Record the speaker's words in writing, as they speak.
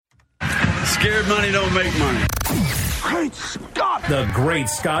Scared money don't make money. Great Scott! The Great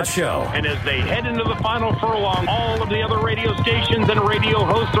Scott Show. And as they head into the final furlong, all of the other radio stations and radio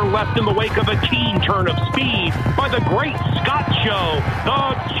hosts are left in the wake of a keen turn of speed by the Great Scott Show,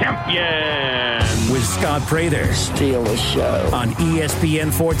 the champion. With Scott Prather. Steal the show. On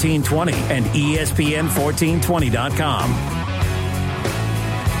ESPN 1420 and ESPN1420.com.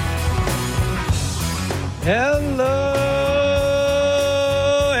 Hello,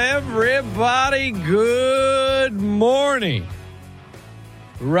 everybody. Good morning.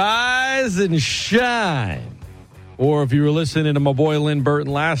 Rise and shine. Or if you were listening to my boy Lynn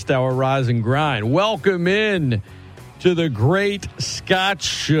Burton last hour, rise and grind. Welcome in to the Great Scott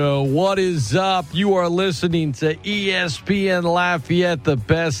Show. What is up? You are listening to ESPN Lafayette, the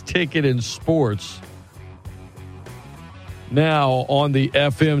best ticket in sports. Now on the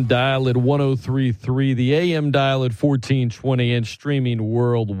FM dial at 103.3, the AM dial at 1420, and streaming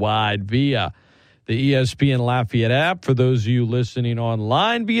worldwide via the ESPN Lafayette app. For those of you listening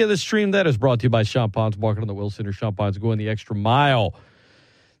online via the stream, that is brought to you by Sean Pond's Market on the Will Center. Sean Pond's going the extra mile.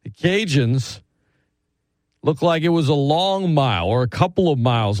 The Cajuns looked like it was a long mile or a couple of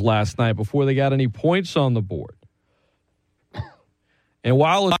miles last night before they got any points on the board. And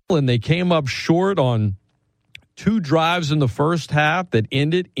while they came up short on two drives in the first half that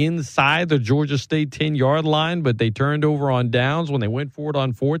ended inside the Georgia State 10-yard line, but they turned over on downs when they went for it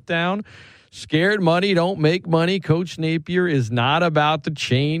on fourth down. Scared money don't make money. Coach Napier is not about to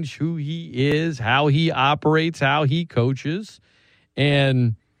change who he is, how he operates, how he coaches.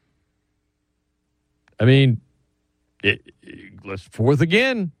 And, I mean, let's fourth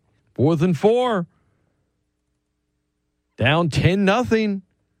again. 4th and 4. Down 10-0.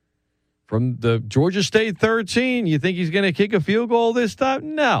 From the Georgia State 13, you think he's going to kick a field goal this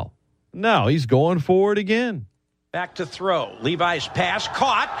time? No, he's going for it again. Back to throw. Levi's pass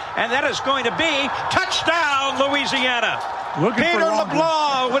caught, and that is going to be touchdown, Louisiana. Peter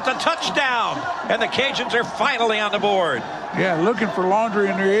LeBlanc with the touchdown, and the Cajuns are finally on the board. Yeah, looking for laundry,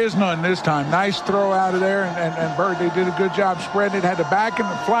 and there is none this time. Nice throw out of there, and Bird, they did a good job spreading it. Had the back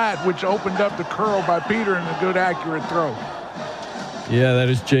and the flat, which opened up the curl by Peter, and a good, accurate throw. Yeah, that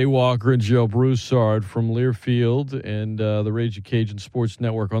is Jay Walker and Joe Broussard from Learfield and the Raging Cajun Sports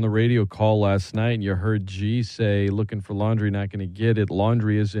Network on the radio call last night. And you heard G say, looking for laundry, not going to get it.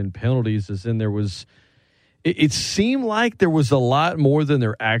 Laundry is in penalties, as in there was – it seemed like there was a lot more than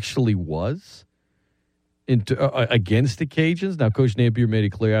there actually was against the Cajuns. Now, Coach Napier made it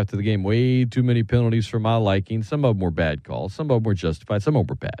clear after the game, way too many penalties for my liking. Some of them were bad calls. Some of them were justified. Some of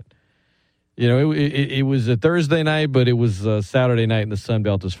them were bad. You know, it was a Thursday night, but it was a Saturday night in the Sun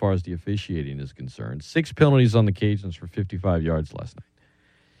Belt as far as the officiating is concerned. 6 penalties on the Cajuns for 55 yards last night.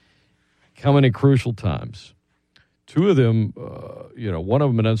 Coming at crucial times. 2 of them, one of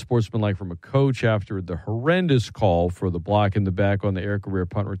them an unsportsmanlike from a coach after the horrendous call for the block in the back on the Eric Guerrero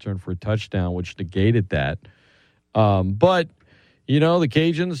punt return for a touchdown, which negated that. But, the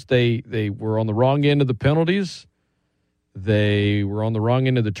Cajuns, they were on the wrong end of the penalties. They were on the wrong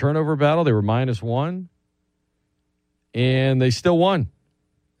end of the turnover battle. They were -1, and they still won.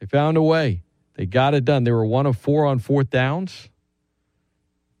 They found a way. They got it done. They were 1 of 4 on fourth downs,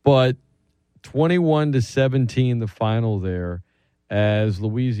 but 21-17 the final there as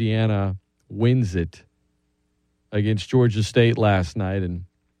Louisiana wins it against Georgia State last night. And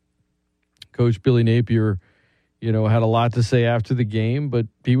Coach Billy Napier, had a lot to say after the game, but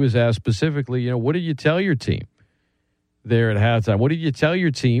he was asked specifically, what did you tell your team there at halftime? What did you tell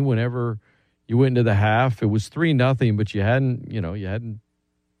your team whenever you went into the half? It was 3-0, but you hadn't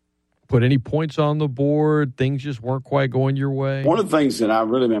put any points on the board. Things just weren't quite going your way. One of the things that I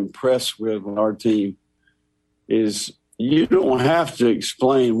really am impressed with our team is you don't have to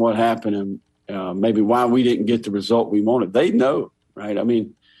explain what happened and maybe why we didn't get the result we wanted. They know, right? I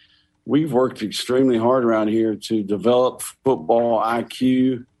mean, we've worked extremely hard around here to develop football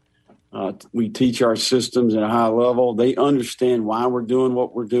IQ. We teach our systems at a high level. They understand why we're doing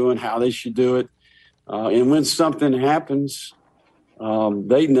what we're doing, how they should do it. And when something happens,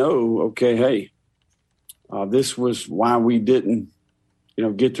 they know, okay, hey, this was why we didn't,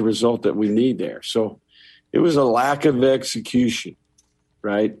 get the result that we need there. So it was a lack of execution,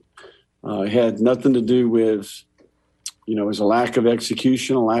 right? It had nothing to do with, it was a lack of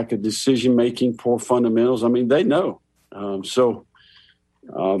execution, a lack of decision-making, poor fundamentals. I mean, they know.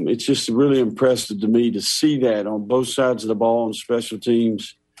 It's just really impressive to me to see that on both sides of the ball and special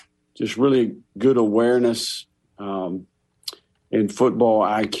teams, just really good awareness in football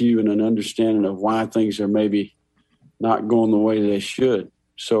IQ and an understanding of why things are maybe not going the way they should.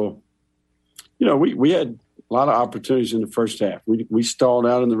 So, we had lot of opportunities in the first half. We stalled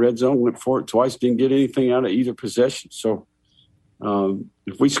out in the red zone, went for it twice, didn't get anything out of either possession. So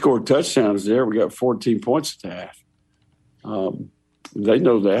if we scored touchdowns there, we got 14 points at the half. They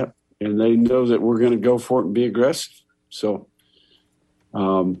know that, and they know that we're going to go for it and be aggressive. So,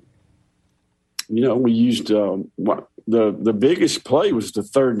 we used the biggest play was the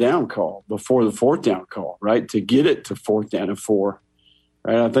third down call before the fourth down call, right, to get it to fourth down and 4.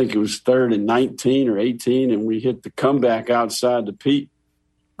 Right, I think it was 3rd and 19 or 18, and we hit the comeback outside to Pete.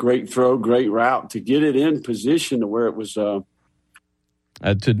 Great throw, great route to get it in position to where it was. To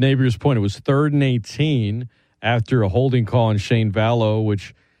Nabier's point, it was 3rd and 18 after a holding call on Shane Vallow,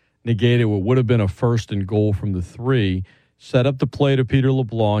 which negated what would have been a 1st and goal from the 3. Set up the play to Peter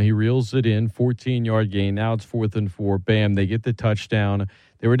LeBlanc. He reels it in, 14-yard gain. Now it's 4th and 4. Bam, they get the touchdown.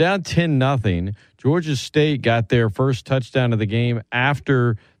 They were down 10-0. Georgia State got their first touchdown of the game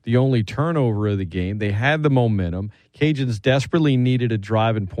after the only turnover of the game. They had the momentum. Cajuns desperately needed a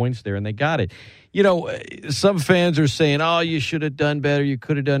drive and points there, and they got it. Some fans are saying, oh, you should have done better. You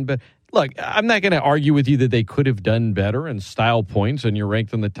could have done better. Look, I'm not going to argue with you that they could have done better and style points and you're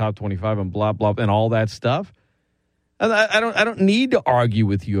ranked in the top 25 and blah, blah, and all that stuff. I don't need to argue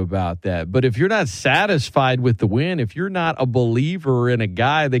with you about that. But if you're not satisfied with the win, if you're not a believer in a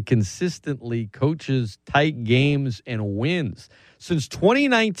guy that consistently coaches tight games and wins, since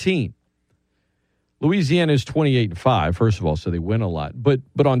 2019, Louisiana is 28-5, first of all, so they win a lot. But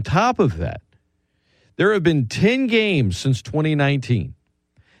on top of that, there have been 10 games since 2019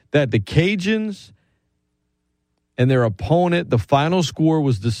 that the Cajuns and their opponent, the final score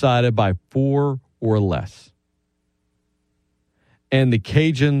was decided by 4 or less. And the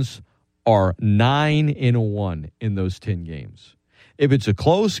Cajuns are 9-1 in those 10 games. If it's a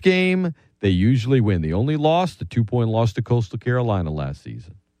close game, they usually win. They only lost the 2-point loss to Coastal Carolina last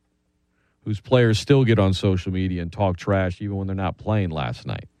season, whose players still get on social media and talk trash even when they're not playing last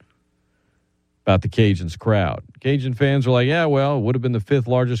night about the Cajuns crowd. Cajun fans are like, yeah, well, it would have been the 5th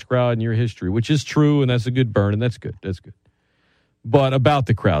largest crowd in your history, which is true, and that's a good burn, and that's good. That's good. But about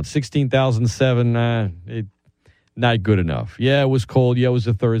the crowd, 16,007, not good enough. Yeah, it was cold. Yeah, it was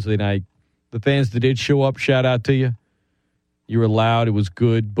a Thursday night. The fans that did show up, shout out to you. You were loud. It was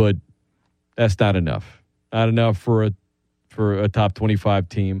good, but that's not enough. Not enough for a top 25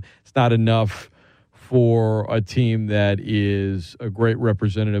 team. It's not enough for a team that is a great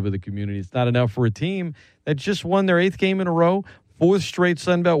representative of the community. It's not enough for a team that just won their 8th game in a row, 4th straight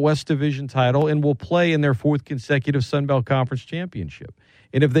Sun Belt West Division title, and will play in their 4th consecutive Sun Belt Conference championship.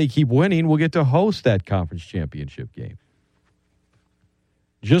 And if they keep winning, we'll get to host that conference championship game.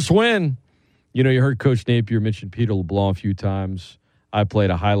 Just win. You heard Coach Napier mention Peter LeBlanc a few times. I played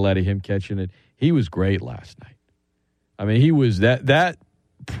a highlight of him catching it. He was great last night. I mean, he was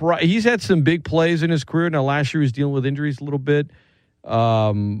he's had some big plays in his career. Now, last year he was dealing with injuries a little bit.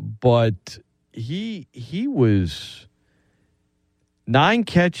 But he was 9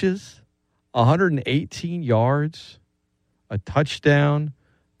 catches, 118 yards, a touchdown,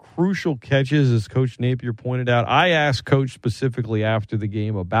 crucial catches, as Coach Napier pointed out. I asked Coach specifically after the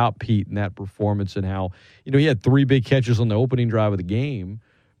game about Pete and that performance and how, he had 3 big catches on the opening drive of the game,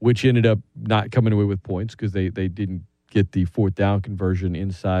 which ended up not coming away with points because they didn't get the 4th down conversion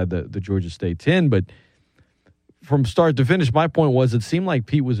inside the Georgia State 10. But from start to finish, my point was it seemed like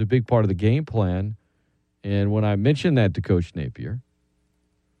Pete was a big part of the game plan. And when I mentioned that to Coach Napier,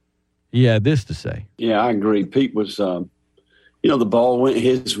 he had this to say. Yeah, I agree. Pete was the ball went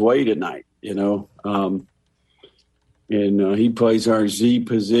his way tonight, and he plays our Z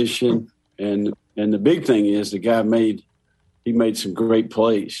position. And the big thing is the guy made some great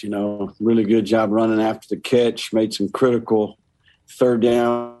plays, really good job running after the catch, made some critical 3rd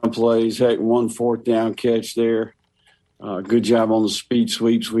down plays, had 1 4th down catch there. Good job on the speed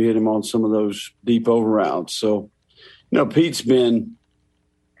sweeps. We hit him on some of those deep over routes. So, Pete's been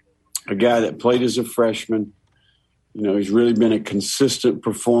a guy that played as a freshman. He's really been a consistent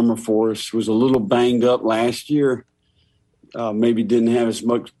performer for us. Was a little banged up last year. Maybe didn't have as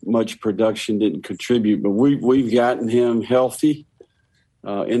much production, didn't contribute. But we've gotten him healthy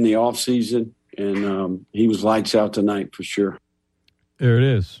in the offseason, and he was lights out tonight for sure. There it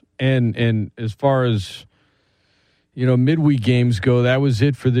is. And as far as, midweek games go, that was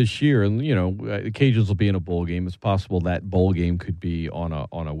it for this year. And, the Cajuns will be in a bowl game. It's possible that bowl game could be on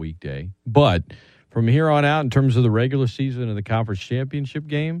a weekday. But from here on out, in terms of the regular season and the conference championship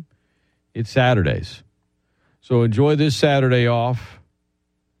game, it's Saturdays. So enjoy this Saturday off.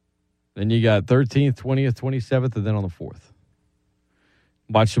 Then you got 13th, 20th, 27th, and then on the 4th.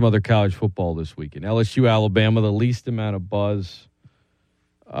 Watch some other college football this weekend. LSU, Alabama, the least amount of buzz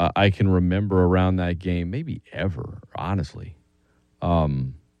I can remember around that game, maybe ever, honestly.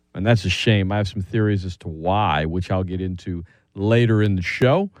 And that's a shame. I have some theories as to why, which I'll get into later in the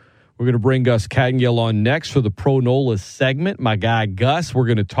show. We're going to bring Gus Kattengell on next for the Pro Nola segment. My guy, Gus, we're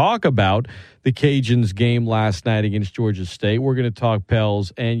going to talk about the Cajuns game last night against Georgia State. We're going to talk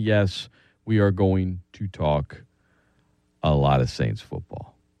Pels, and yes, we are going to talk a lot of Saints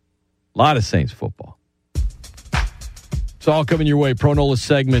football. A lot of Saints football. It's all coming your way. Pro Nola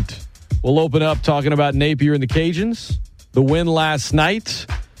segment. We'll open up talking about Napier and the Cajuns, the win last night.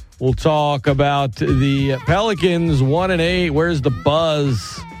 We'll talk about the Pelicans 1-8. Where's the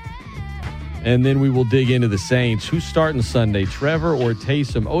buzz? And then we will dig into the Saints. Who's starting Sunday, Trevor or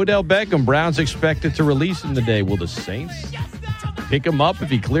Taysom? Odell Beckham, Browns expected to release him today. Will the Saints pick him up if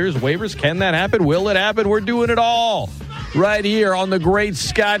he clears waivers? Can that happen? Will it happen? We're doing it all right here on the Great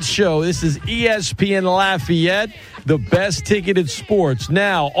Scott Show. This is ESPN Lafayette, the best ticketed sports.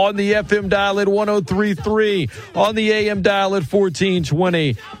 Now on the FM dial at 103.3, on the AM dial at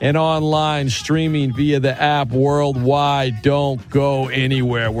 1420, and online streaming via the app worldwide. Don't go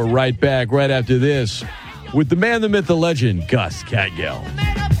anywhere. We're right back right after this with the man, the myth, the legend, Gus Kattengell.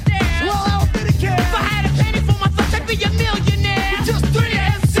 Just 3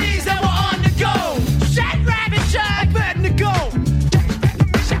 MCs that were on the go. Shaq, Rabbit, Shaq, betting to go.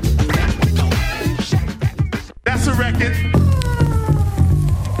 That's a record.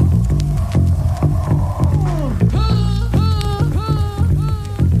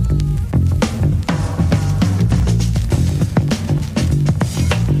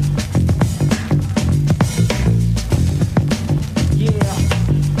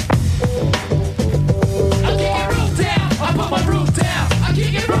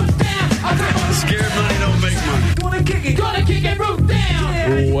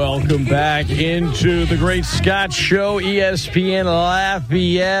 Welcome back into the Great Scott Show, ESPN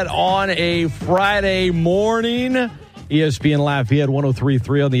Lafayette on a Friday morning. ESPN Lafayette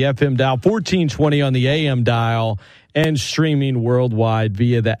 103.3 on the FM dial, 1420 on the AM dial, and streaming worldwide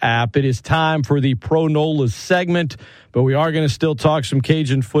via the app. It is time for the Pro Nola segment, but we are going to still talk some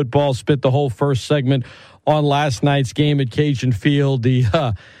Cajun football. Spent the whole first segment on last night's game at Cajun Field.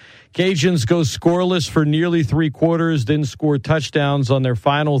 The Cajuns go scoreless for nearly 3 quarters, then score touchdowns on their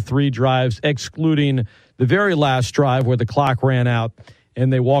final 3 drives, excluding the very last drive where the clock ran out,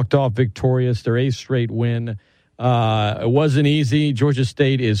 and they walked off victorious, their 8th straight win. It wasn't easy. Georgia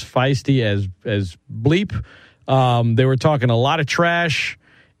State is feisty as bleep. They were talking a lot of trash,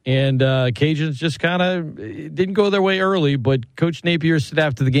 and Cajuns just kind of didn't go their way early, but Coach Napier said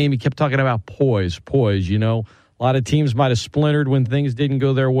after the game, he kept talking about poise, you know. A lot of teams might have splintered when things didn't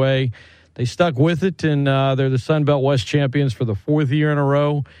go their way. They stuck with it, and they're the Sun Belt West champions for the 4th year in a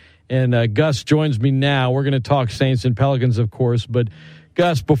row. And Gus joins me now. We're going to talk Saints and Pelicans, of course. But,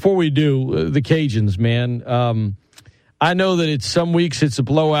 Gus, before we do, the Cajuns, man, I know that it's some weeks it's a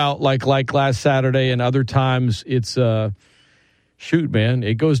blowout like last Saturday, and other times it's shoot, man,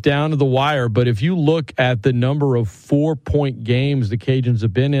 it goes down to the wire. But if you look at the number of 4-point games the Cajuns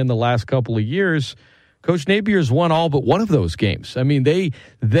have been in the last couple of years, Coach Napier's won all but one of those games. I mean,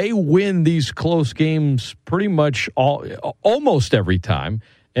 they win these close games pretty much almost every time.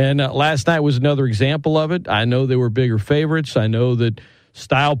 And last night was another example of it. I know they were bigger favorites. I know that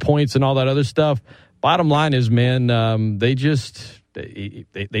style points and all that other stuff. Bottom line is, man,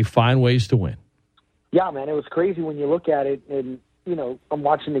 they find ways to win. Yeah, man, it was crazy when you look at it. And, you know, I'm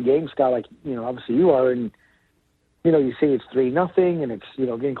watching the game, Scott, like, you know, obviously you are, and you know, you see it's 3-0, and it's, you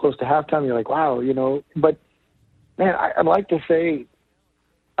know, getting close to halftime. You're like, wow, you know. But, man, I'd like to say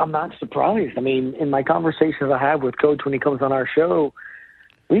I'm not surprised. I mean, in my conversations I have with Coach when he comes on our show,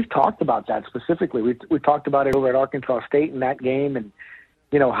 we've talked about that specifically. We've talked about it over at Arkansas State in that game, and,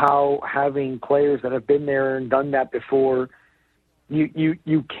 you know, how having players that have been there and done that before, you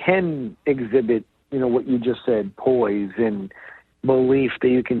can exhibit, you know, what you just said, poise and belief that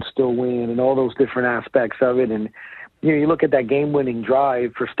you can still win and all those different aspects of it. And, you know, you look at that game-winning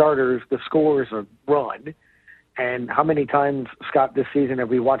drive, for starters, the scores are run. And how many times, Scott, this season have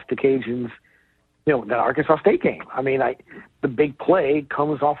we watched the Cajuns, you know, that Arkansas State game? I mean, the big play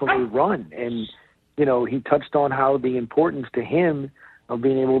comes off of a run. And, you know, he touched on how the importance to him of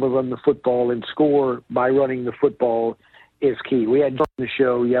being able to run the football and score by running the football is key. We had on the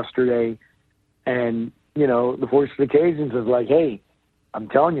show yesterday, and, you know, the voice of the Cajuns is like, hey, I'm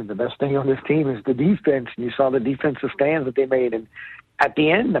telling you, the best thing on this team is the defense. And you saw the defensive stands that they made. And at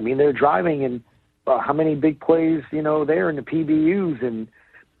the end, I mean, they're driving, and how many big plays, you know, there in the PBUs and,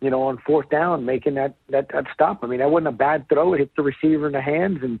 you know, on 4th down, making that stop. I mean, that wasn't a bad throw. It hit the receiver in the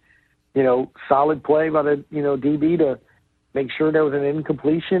hands, and, you know, solid play by the, you know, DB to make sure there was an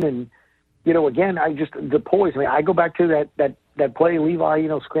incompletion. And, again, the poise. I go back to that play Levi,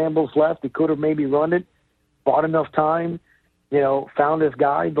 scrambles left. He could have maybe run it, bought enough time, found his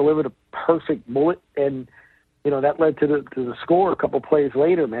guy, delivered a perfect bullet, and, that led to the score a couple plays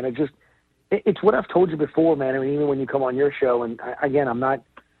later, man. It's what I've told you before, man. Even when you come on your show, and again, I'm not,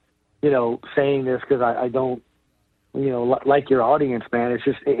 saying this because I don't, like your audience, man.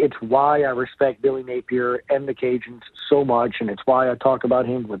 It's why I respect Billy Napier and the Cajuns so much, and it's why I talk about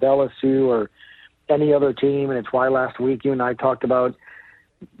him with LSU or any other team, and it's why last week you and I talked about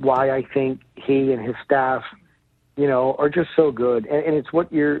why I think he and his staff, are just so good, and it's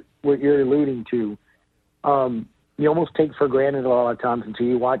what you're alluding to. You almost take for granted a lot of times until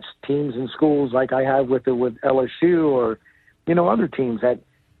you watch teams in schools like I have with LSU or, other teams that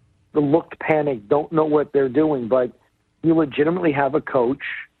look panicked, don't know what they're doing, but you legitimately have a coach,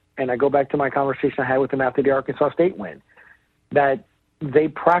 and I go back to my conversation I had with him after the Arkansas State win, that they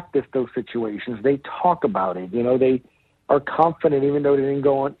practice those situations. They talk about it. They are confident even though they didn't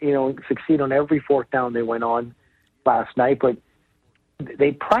go on, succeed on every fourth down they went on last night, but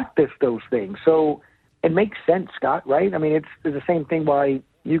they practice those things. So it makes sense, Scott, right? It's the same thing why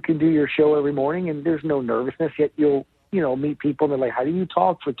you can do your show every morning and there's no nervousness, yet you'll, meet people and they're like, how do you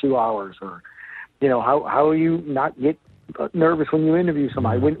talk for 2 hours? Or, how are you not get nervous when you interview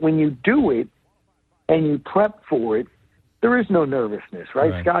somebody? When you do it and you prep for it, there is no nervousness,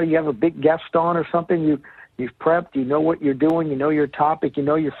 right? Scott, you have a big guest on or something, you've prepped, you know what you're doing, you know your topic, you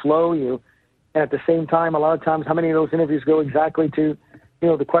know your flow, and at the same time, a lot of times, how many of those interviews go exactly to,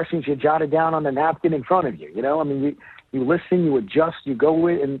 the questions you jotted down on the napkin in front of you, you listen, you adjust, you go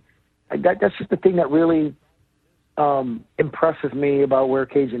with, and that's just the thing that really impresses me about where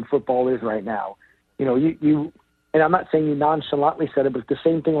Cajun football is right now. And I'm not saying you nonchalantly said it, but it's the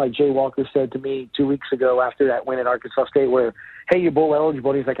same thing like Jay Walker said to me 2 weeks ago after that win at Arkansas State where, hey, you're bowl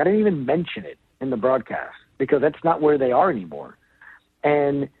eligible. He's like, I didn't even mention it in the broadcast because that's not where they are anymore.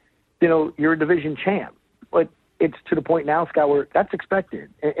 And, you're a division champ. But it's to the point now, Scott, where that's expected.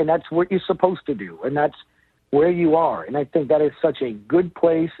 And that's what you're supposed to do. And that's where you are. And I think that is such a good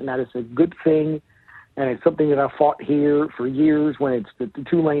place, and that is a good thing. And it's something that I've fought here for years when it's the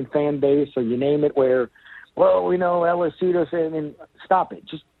Tulane fan base or you name it where, well, LSU doesn't, and stop it.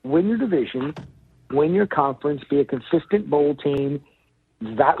 Just win your division, win your conference, be a consistent bowl team.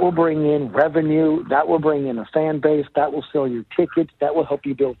 That will bring in revenue. That will bring in a fan base. That will sell your tickets. That will help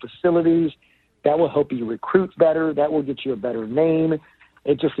you build facilities. That will help you recruit better. That will get you a better name.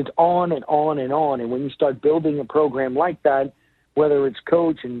 It's on and on and on. And when you start building a program like that, whether it's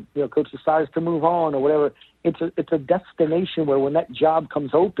coach and coach decides to move on or whatever, it's a destination where when that job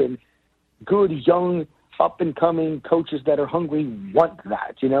comes open, good young up and coming coaches that are hungry want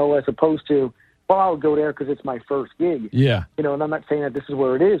that, as opposed to, well, I'll go there because it's my first gig. Yeah. And I'm not saying that this is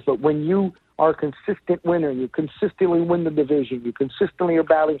where it is, but when you are a consistent winner, you consistently win the division, you consistently are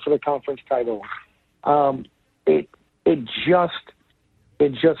battling for the conference title, it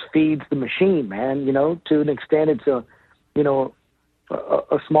just feeds the machine, man. To an extent, it's a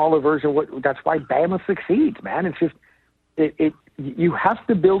smaller version. That's why Bama succeeds, man. It's just you have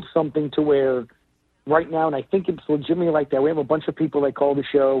to build something to where right now, and I think it's legitimately like that. We have a bunch of people that call the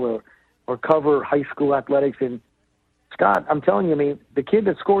show or cover high school athletics. And, Scott, I'm telling you, the kid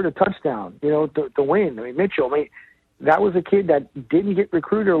that scored a touchdown, to win, Mitchell, that was a kid that didn't get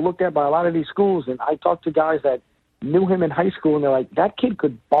recruited or looked at by a lot of these schools. And I talked to guys that knew him in high school, and they're like, that kid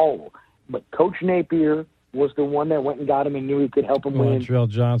could bowl. But Coach Napier was the one that went and got him and knew he could help him win. Montreal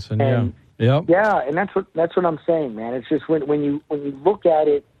Johnson, and, Yep. Yeah, and that's what I'm saying, man. It's just when you look at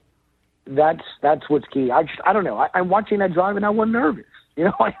it, that's what's key. I don't know. I'm watching that drive and I was nervous.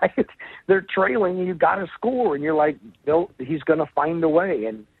 They're trailing and you got to score, and you're like, no, he's going to find a way.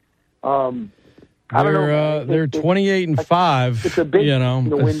 And I don't know. They're 28-5. It's a big thing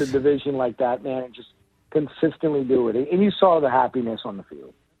to win the division like that, man, and just consistently do it. And you saw the happiness on the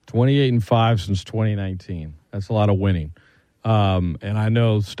field. 28-5 since 2019. That's a lot of winning. And I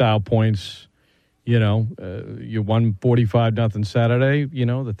know style points. You won 45-0 Saturday.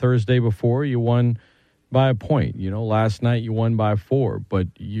 The Thursday before you won by a point. Last night you won by 4, but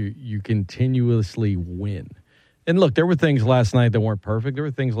you continuously win. And look, there were things last night that weren't perfect. There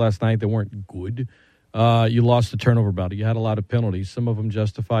were things last night that weren't good. You lost the turnover battle. You had a lot of penalties. Some of them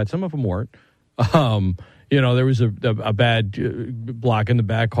justified. Some of them weren't. There was a bad block in the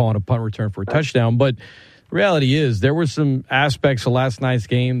back calling a punt return for a touchdown. But the reality is there were some aspects of last night's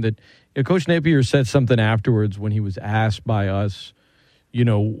game that Coach Napier said something afterwards when he was asked by us,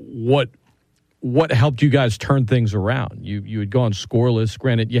 what helped you guys turn things around? You had gone scoreless.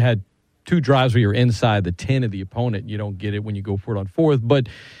 Granted, you had 2 drives where you're inside the 10 of the opponent. You don't get it when you go for it on 4th. But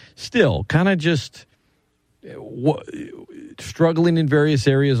still, kind of just struggling in various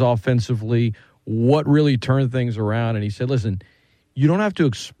areas offensively. What really turned things around? And he said, listen, you don't have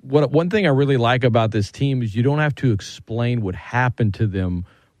to one thing I really like about this team is you don't have to explain what happened to them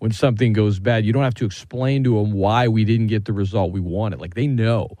when something goes bad. You don't have to explain to them why we didn't get the result we wanted. Like, they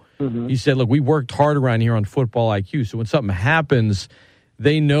know. Mm-hmm. He said, look, we worked hard around here on football IQ, so when something happens,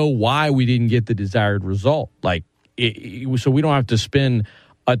 they know why we didn't get the desired result. Like, so we don't have to spend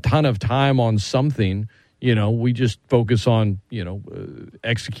a ton of time on something. You know, we just focus on,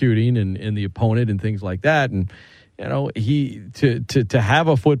 executing and the opponent and things like that. And, to have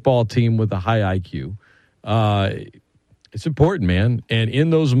a football team with a high IQ, it's important, man. And in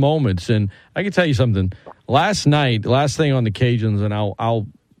those moments, and I can tell you something, last night, last thing on the Cajuns, and I'll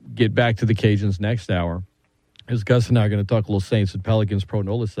get back to the Cajuns next hour, as Gus and I are going to talk a little Saints and Pelicans Pro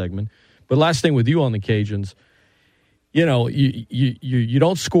Nola segment. But last thing with you on the Cajuns, you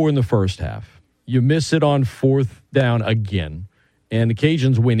don't score in the first half. You miss it on 4th down again. And the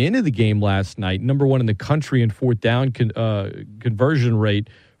Cajuns went into the game last night, number 1 in the country in 4th down conversion rate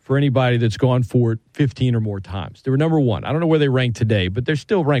for anybody that's gone for it 15 or more times. They were number 1. I don't know where they ranked today, but they're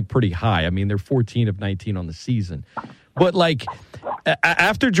still ranked pretty high. I mean, they're 14 of 19 on the season. But, like,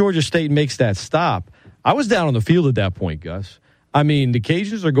 after Georgia State makes that stop, I was down on the field at that point, Gus. I mean, the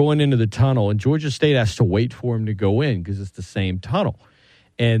Cajuns are going into the tunnel, and Georgia State has to wait for them to go in because it's the same tunnel.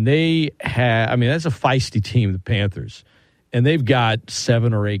 And that's a feisty team, the Panthers. And they've got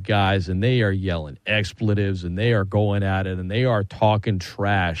 7 or 8 guys, and they are yelling expletives, and they are going at it, and they are talking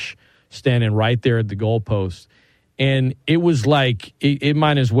trash, standing right there at the goalpost. And it was like it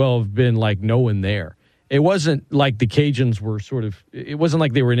might as well have been like no one there. It wasn't like the Cajuns were it wasn't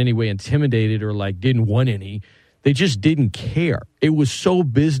like they were in any way intimidated or like didn't want any. They just didn't care. It was so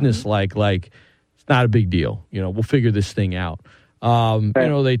businesslike, like it's not a big deal. We'll figure this thing out.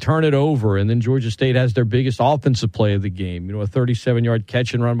 They turn it over, and then Georgia State has their biggest offensive play of the game. A 37-yard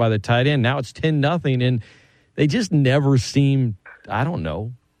catch and run by the tight end. Now it's 10-0, and they just never seem, I don't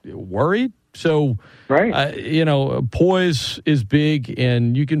know, worried. So, right. Poise is big,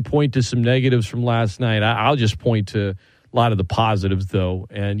 and you can point to some negatives from last night. I'll just point to a lot of the positives, though.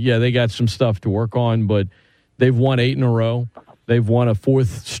 And, yeah, they got some stuff to work on, but they've won 8 in a row. They've won a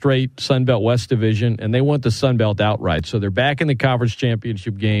 4th straight Sun Belt West Division, and they want the Sun Belt outright. So they're back in the conference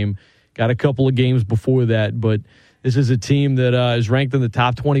championship game. Got a couple of games before that, but this is a team that is ranked in the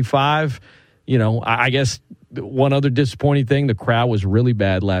top 25. I guess one other disappointing thing, the crowd was really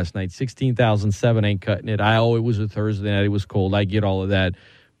bad last night. 16,007 ain't cutting it. It was a Thursday night. It was cold. I get all of that.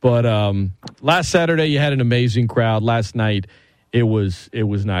 But last Saturday you had an amazing crowd. Last night it was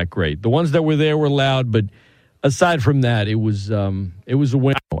not great. The ones that were there were loud, but aside from that, it was a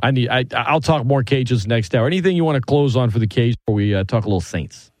win. I'll talk more Cajuns next hour. Anything you want to close on for the Cajuns before we talk a little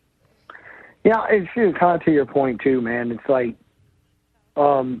Saints? Yeah, it's kind of to your point too, man. It's like,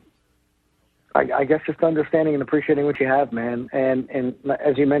 I guess just understanding and appreciating what you have, man. And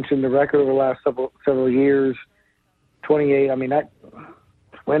as you mentioned, the record over the last several years, 28. I mean, that's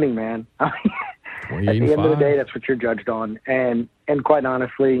winning, man. At the end of the day, that's what you're judged on. And quite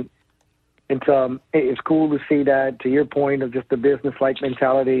honestly, it's cool to see that, to your point of just the business-like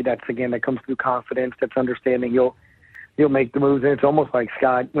mentality. That comes through confidence. That's understanding you'll make the moves. And it's almost like,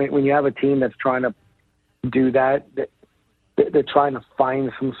 Scott, when you have a team that's trying to do that, they're trying to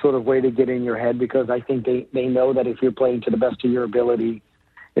find some sort of way to get in your head, because I think they know that if you're playing to the best of your ability,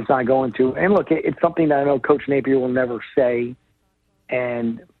 it's not going to. And look, it's something that I know Coach Napier will never say.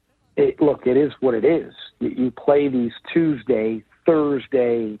 And it is what it is. You play these Tuesday,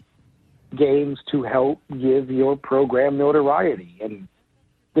 Thursday games to help give your program notoriety, and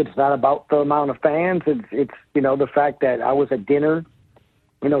it's not about the amount of fans. It's the fact that I was at dinner,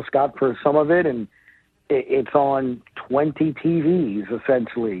 Scott, for some of it, and it's on 20 TVs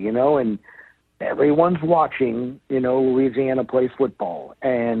essentially, and everyone's watching, Louisiana play football.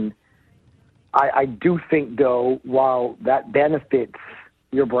 And I do think, though, while that benefits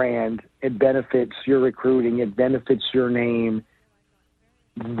your brand, it benefits your recruiting, it benefits your name,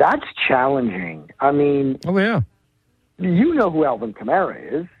 that's challenging. I mean, oh yeah, you know who Alvin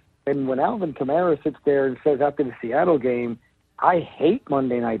Kamara is, and when Alvin Kamara sits there and says after the Seattle game, I hate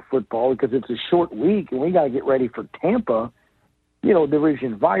Monday Night Football because it's a short week and we got to get ready for Tampa,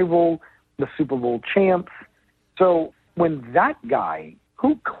 division rival, the Super Bowl champs. So when that guy,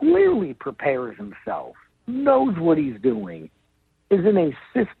 who clearly prepares himself, knows what he's doing, is in a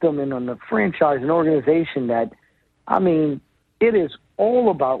system and on a franchise, an organization that, it is all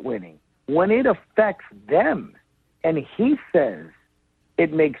about winning. When it affects them, and he says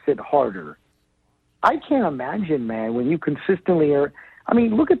it makes it harder. I can't imagine, man, when you consistently are. I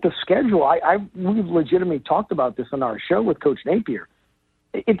mean, look at the schedule. We've legitimately talked about this on our show with Coach Napier.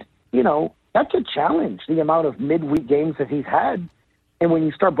 It's, that's a challenge, the amount of midweek games that he's had. And when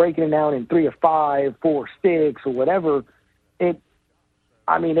you start breaking it down in 3 of 5, 4 of 6, or whatever, it's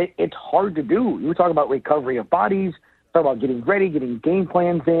hard to do. You talk about recovery of bodies, talk about getting ready, getting game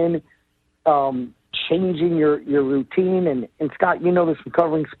plans in, changing your routine. And Scott, you know this from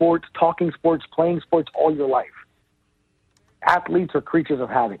covering sports, talking sports, playing sports all your life. Athletes are creatures of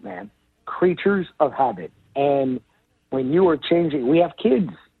habit, man. Creatures of habit. And when you are changing, we have kids.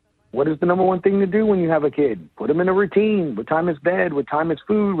 What is the number one thing to do when you have a kid? Put them in a routine. What time is bed? What time is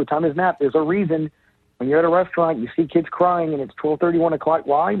food? What time is nap? There's a reason. When you're at a restaurant, you see kids crying, and it's 12:30, 1 o'clock.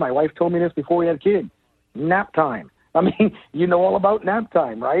 Why? My wife told me this before we had a kid. Nap time. I mean, you know all about nap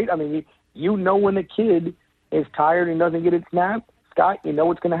time, right? I mean, you know when the kid is tired and doesn't get its nap, Scott, you know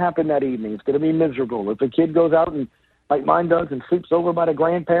what's going to happen that evening. It's going to be miserable. If the kid goes out and, like mine does, and sleeps over by the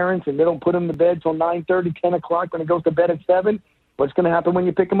grandparents, and they don't put him to bed till 9:30, 10 o'clock when he goes to bed at 7, what's going to happen when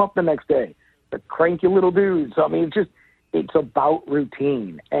you pick him up the next day? The cranky little dudes. So, I mean, it's about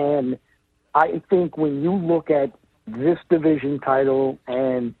routine. And I think when you look at this division title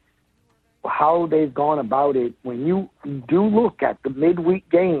and how they've gone about it, when you do look at the midweek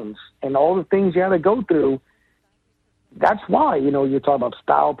games and all the things you had to go through, that's why, you're talking about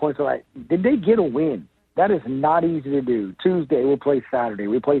style points. Like, did they get a win? That is not easy to do. Tuesday, we'll play Saturday.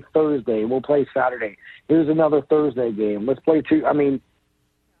 We play Thursday, we'll play Saturday. Here's another Thursday game. Let's play two. I mean,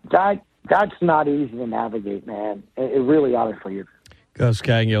 that's not easy to navigate, man. It really honestly is. Gus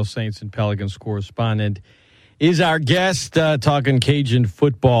Kattengell, Saints and Pelicans correspondent, is our guest talking Cajun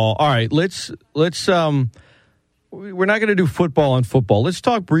football. All right, let's we're not going to do football on football. Let's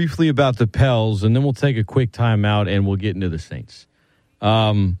talk briefly about the Pels, and then we'll take a quick timeout and we'll get into the Saints.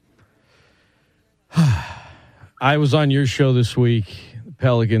 I was on your show this week. The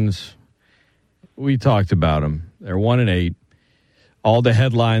Pelicans, we talked about them. They're 1-8. All the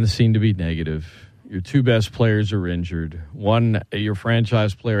headlines seem to be negative. Your two best players are injured. One, your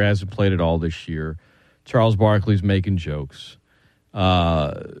franchise player hasn't played at all this year. Charles Barkley's making jokes.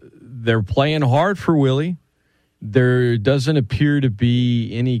 They're playing hard for Willie. There doesn't appear to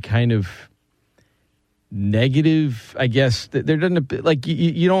be any kind of negative, I guess. There doesn't, like,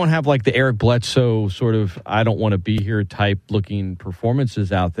 you don't have like the Eric Bledsoe sort of I don't want to be here type looking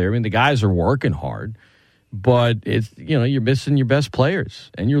performances out there. I mean, the guys are working hard, but it's, you're missing your best players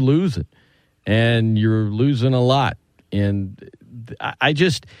and you're losing. And you're losing a lot. And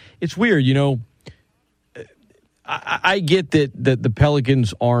it's weird, I get that the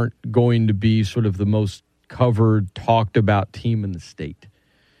Pelicans aren't going to be sort of the most covered, talked about team in the state.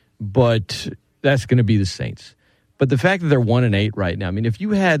 But that's going to be the Saints. But the fact that they're 1-8 right now, I mean, if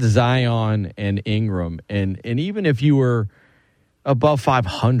you had Zion and Ingram, and even if you were above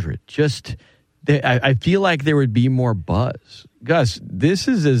 500, I feel like there would be more buzz. Gus, this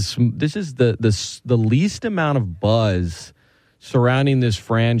is the least amount of buzz surrounding this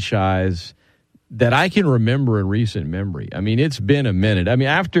franchise that I can remember in recent memory. I mean, it's been a minute. I mean,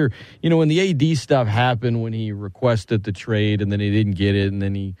 after, when the AD stuff happened, when he requested the trade and then he didn't get it, and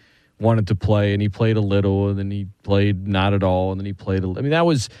then he wanted to play and he played a little, and then he played not at all, and then he played that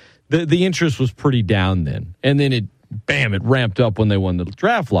was the interest was pretty down then. And then it ramped up when they won the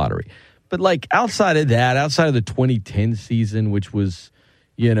draft lottery. But like outside of the 2010 season, which was,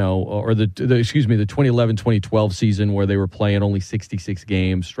 or the 2011-2012 season where they were playing only 66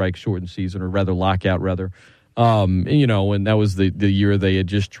 games, strike shortened season, or rather lockout rather, and that was the year they had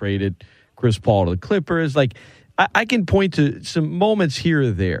just traded Chris Paul to the Clippers. Like I can point to some moments here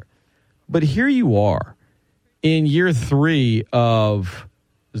or there, but here you are in year 3 of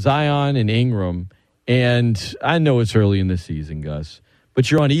Zion and Ingram, and I know it's early in the season, Gus. But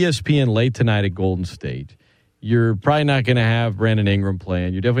you're on ESPN late tonight at Golden State. You're probably not going to have Brandon Ingram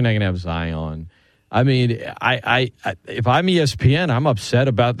playing. You're definitely not going to have Zion. I mean, I if I'm ESPN, I'm upset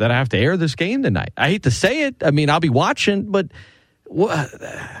about that I have to air this game tonight. I hate to say it. I mean, I'll be watching, but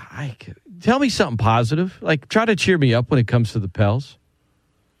tell me something positive. Like, try to cheer me up when it comes to the Pels.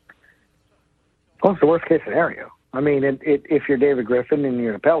 Well, it's the worst case scenario. I mean, if you're David Griffin and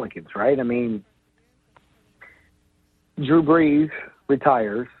you're the Pelicans, right? I mean, Drew Brees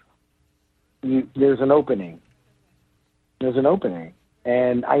retires, there's an opening.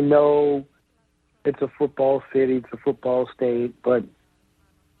 And I know it's a football city, it's a football state, but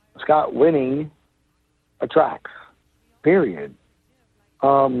Scott, winning attracts, period.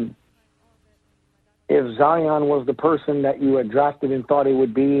 If Zion was the person that you had drafted and thought he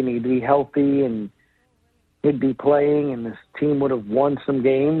would be, and he'd be healthy and he'd be playing and this team would have won some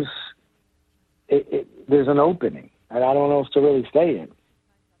games, there's an opening. And I don't know if to really say it.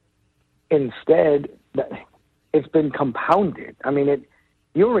 Instead, it's been compounded. I mean,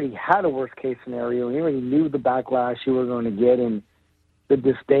 you already had a worst-case scenario, and you already knew the backlash you were going to get and the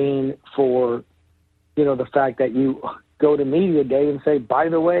disdain for, the fact that you go to media day and say, by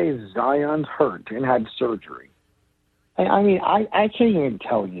the way, Zion's hurt and had surgery. I mean, I can't even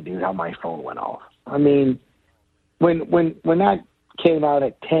tell you, dude, how my phone went off. I mean, when that came out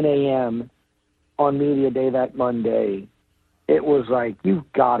at 10 a.m. on media day that Monday, it was like,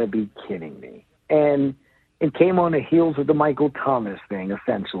 you've got to be kidding me. And it came on the heels of the Michael Thomas thing,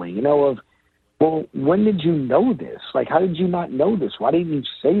 essentially, of, well, when did you know this? Like, how did you not know this? Why didn't you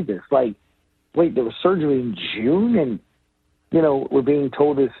say this? Like, wait, there was surgery in June and, we're being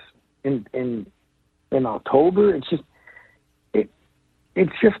told this in October? It's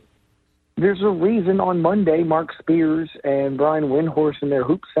just, there's a reason on Monday Mark Spears and Brian Windhorst in their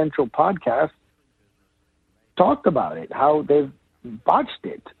Hoop Central podcast talked about it, how they've botched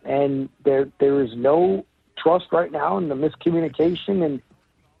it. And there is no trust right now in the miscommunication and,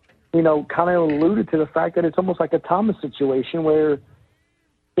 kind of alluded to the fact that it's almost like a Thomas situation where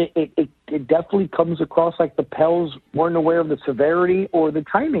it definitely comes across like the Pels weren't aware of the severity or the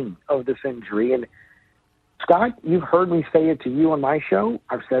timing of this injury. And Scott, you've heard me say it to you on my show.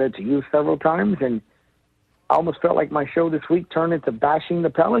 I've said it to you several times, and I almost felt like my show this week turned into bashing the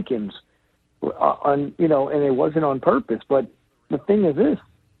Pelicans, and it wasn't on purpose. But the thing is this: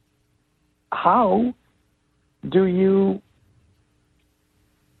 how do you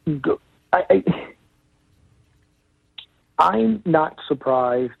go? I'm not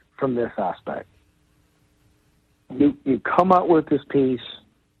surprised from this aspect. You come out with this piece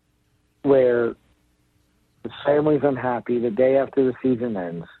where the family's unhappy the day after the season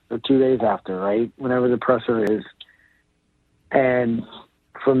ends, or 2 days after, right? Whenever the presser is. And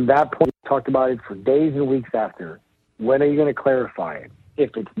from that point, we talked about it for days and weeks after. When are you going to clarify it? If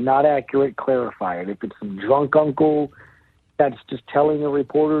it's not accurate, clarify it. If it's some drunk uncle that's just telling a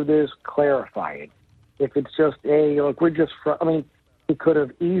reporter this, clarify it. If it's just, hey, look, we're just, he could have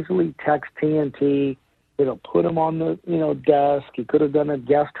easily texted TNT, put him on the, desk. He could have done a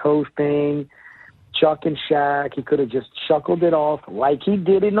guest hosting, Chuck and Shaq. He could have just chuckled it off like he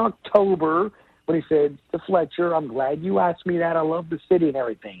did in October when he said to Fletcher, I'm glad you asked me that. I love the city and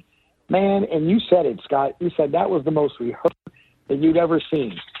everything. Man, and you said it, Scott. You said that was the most rehearsed that you'd ever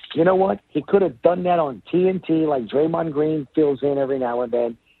seen. You know what? He could have done that on TNT like Draymond Green fills in every now and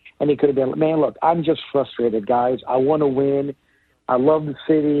then. And he could have been, man, look, I'm just frustrated, guys. I want to win. I love the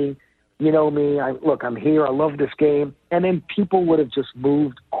city. You know me. I'm here. I love this game. And then people would have just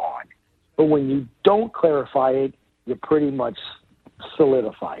moved on. But when you don't clarify it, you pretty much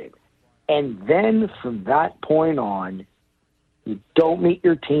solidify it. And then from that point on, you don't meet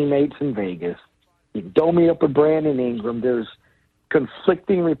your teammates in Vegas. You don't meet up with Brandon Ingram. There's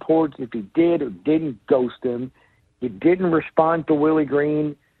conflicting reports if he did or didn't ghost him. You didn't respond to Willie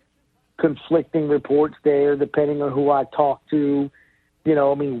Green. Conflicting reports there, depending on who I talked to.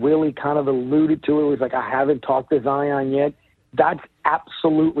 Willie kind of alluded to it. It was like, I haven't talked to Zion yet. That's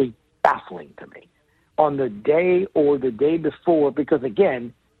absolutely baffling to me. On the day or the day before, because,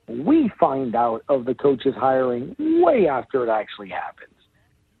 again, we find out of the coach's hiring way after it actually happens.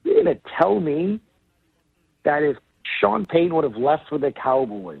 You're going to tell me that if Sean Payton would have left for the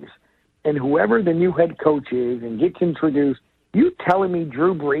Cowboys and whoever the new head coach is and gets introduced, you telling me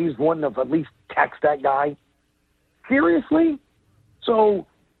Drew Brees wouldn't have at least texted that guy? Seriously? So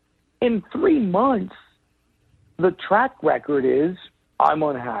in 3 months, the track record is I'm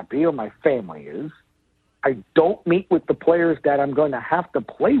unhappy, or my family is. I don't meet with the players that I'm going to have to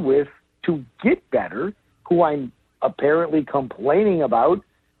play with to get better, who I'm apparently complaining about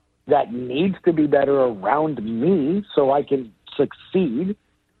that needs to be better around me so I can succeed.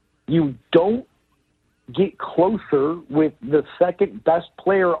 You don't get closer with the second best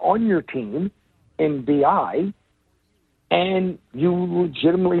player on your team in BI, and you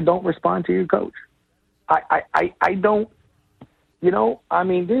legitimately don't respond to your coach. I don't,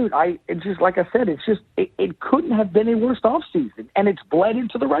 dude, it's just, like I said, it's just, it couldn't have been a worse offseason, and it's bled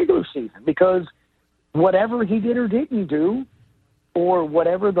into the regular season because whatever he did or didn't do, or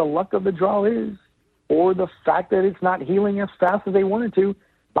whatever the luck of the draw is, or the fact that it's not healing as fast as they wanted to,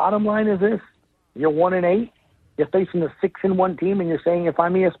 bottom line is this: you're 1-8. You're facing a 6-1 team, and you're saying, if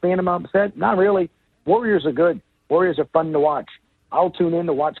I'm ESPN, I'm upset? Not really. Warriors are good. Warriors are fun to watch. I'll tune in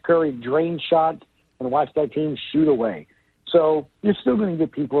to watch Curry drain shots and watch that team shoot away. So you're still going to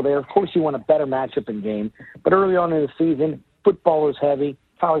get people there. Of course, you want a better matchup in game. But early on in the season, football is heavy.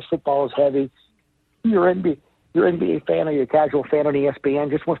 College football is heavy. your NBA fan or your casual fan on ESPN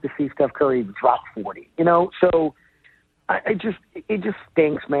just wants to see Steph Curry drop 40. So it just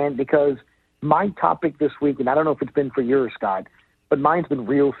stinks, man, because my topic this week, and I don't know if it's been for yours, Scott, but mine's been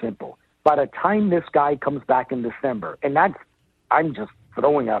real simple. By the time this guy comes back in December, and I'm just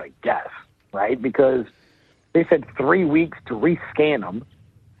throwing out a guess, right? Because they said 3 weeks to rescan him,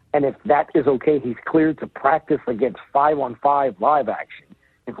 and if that is okay, he's cleared to practice against 5-on-5 live action.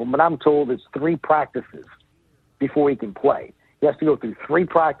 And from what I'm told, it's 3 practices before he can play. He has to go through 3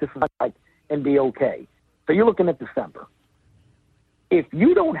 practices and be okay. So you're looking at December. If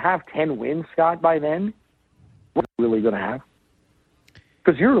you don't have 10 wins, Scott, by then, what are you really going to have?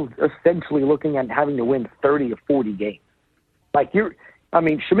 Because you're essentially looking at having to win 30 or 40 games.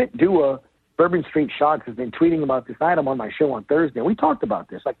 Schmidt Dua, Bourbon Street Shots, has been tweeting about this item on my show on Thursday. We talked about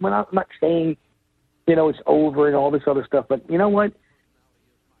this. I'm not saying, it's over and all this other stuff, but you know what?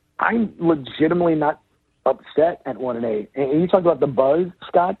 I'm legitimately not upset at 1-8. And you talked about the buzz,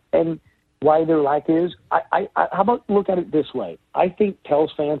 Scott, and why their lack is. How about look at it this way? I think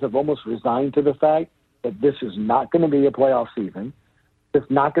Pels fans have almost resigned to the fact that this is not going to be a playoff season. It's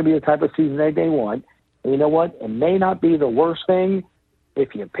not going to be the type of season that they want. And you know what? It may not be the worst thing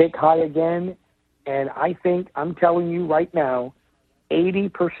if you pick high again. And I think, I'm telling you right now,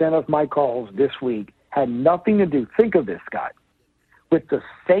 80% of my calls this week had nothing to do, think of this, Scott, with the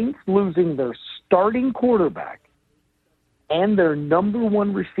Saints losing their starting quarterback and their number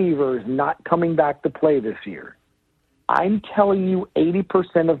 1 receiver is not coming back to play this year. I'm telling you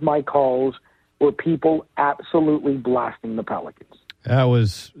 80% of my calls were people absolutely blasting the Pelicans. That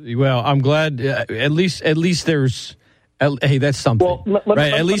was, I'm glad at least there's, hey, that's something. Well,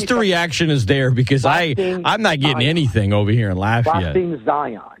 right? At least the reaction is there because I'm not getting anything over here in Lafayette. Blasting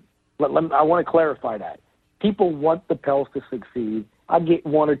Zion. I want to clarify that. People want the Pels to succeed. I get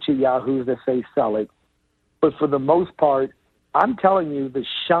 1 or 2 yahoos that say sell it. But for the most part, I'm telling you, the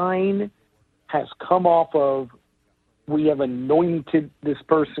shine has come off of we have anointed this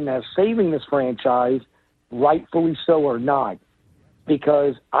person as saving this franchise, rightfully so or not,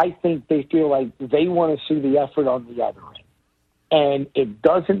 because I think they feel like they want to see the effort on the other end. And it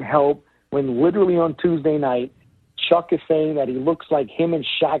doesn't help when literally on Tuesday night, Chuck is saying that he looks like him and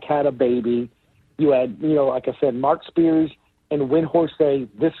Shaq had a baby. You had, like I said, Mark Spears and Windhorst say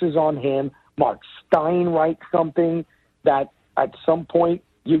this is on him. Mark Stein writes something that at some point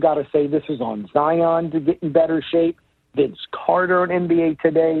you got to say this is on Zion to get in better shape. Vince Carter on NBA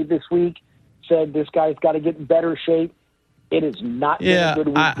Today this week said this guy's got to get in better shape. It is not been a good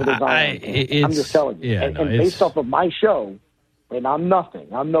week for the Zion. I'm just telling you. And based off of my show, and I'm nothing.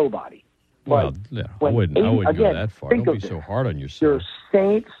 I'm nobody. Well, I wouldn't go that far. Don't be so hard on yourself. Your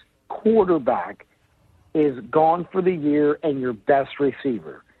Saints quarterback is gone for the year and your best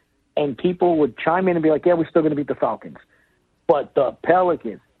receiver. And people would chime in and be like, yeah, we're still going to beat the Falcons. But the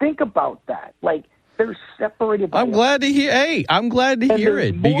Pelicans, think about that. They're separated. I'm glad to hear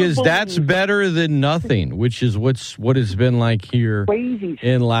it because that's better than nothing, which is what it's been like here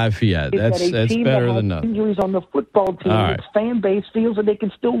in Lafayette. That's better than nothing. Injuries on the football team. Right. Its fan base feels that they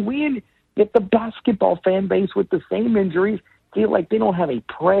can still win. Yet the basketball fan base with the same injuries feel like they don't have a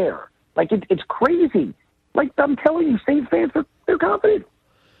prayer. It's crazy. I'm telling you, Saints fans they're confident.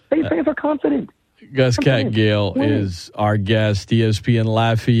 Saints fans are confident. Gus Kattengell is our guest, ESPN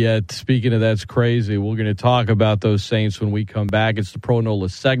Lafayette. Speaking of that's crazy, we're going to talk about those Saints when we come back. It's the Pro Nola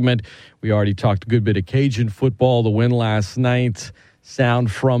segment. We already talked a good bit of Cajun football, the win last night,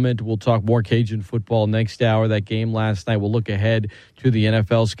 sound from it. We'll talk more Cajun football next hour, that game last night. We'll look ahead to the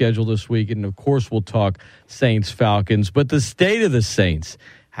NFL schedule this week, and, of course, we'll talk Saints-Falcons. But the state of the Saints,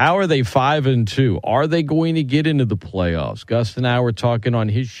 how are they 5-2? Are they going to get into the playoffs? Gus and I were talking on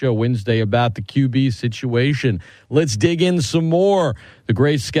his show Wednesday about the QB situation. Let's dig in some more. The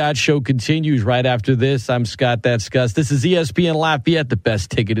Great Scott Show continues right after this. I'm Scott, that's Gus. This is ESPN Lafayette, the best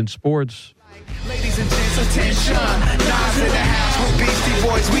ticket in sports. Ladies and gents, attention. Nas in the house with Beastie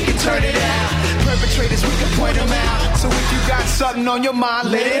Boys, we can turn it out. Perpetrators, we can point them out. So if you got something on your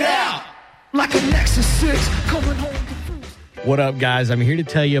mind, let it out. Like a Nexus 6 coming home. What up, guys? I'm here to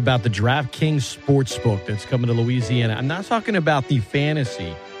tell you about the DraftKings Sportsbook that's coming to Louisiana. I'm not talking about the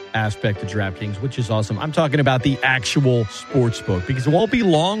fantasy aspect of DraftKings, which is awesome. I'm talking about the actual sportsbook because it won't be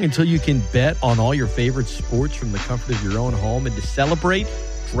long until you can bet on all your favorite sports from the comfort of your own home. And to celebrate,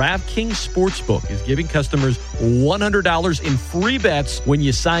 DraftKings Sportsbook is giving customers $100 in free bets when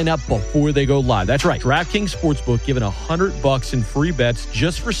you sign up before they go live. That's right. DraftKings Sportsbook giving $100 in free bets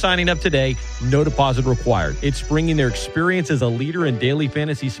just for signing up today. No deposit required. It's bringing their experience as a leader in daily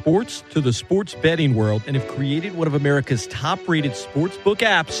fantasy sports to the sports betting world and have created one of America's top-rated sportsbook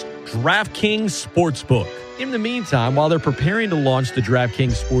apps, DraftKings Sportsbook. In the meantime, while they're preparing to launch the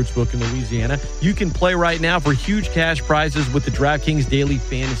DraftKings Sportsbook in Louisiana, you can play right now for huge cash prizes with the DraftKings Daily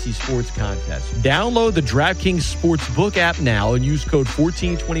Fantasy Sports Contest. Download the DraftKings Sportsbook app now and use code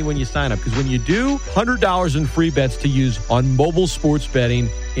 1420 when you sign up, because when you do, $100 in free bets to use on mobile sports betting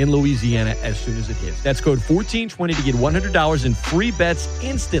in Louisiana as soon as it hits. That's code 1420 to get $100 in free bets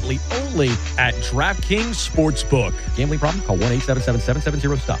instantly only at DraftKings Sportsbook. Gambling problem? Call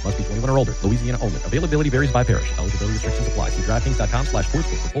 1-877-770-STOP. Must be 21 or older. Louisiana only. Availability varies by parish. Eligibility restrictions apply. See DraftKings.com/sportsbook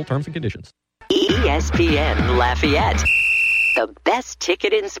for full terms and conditions. ESPN Lafayette. The best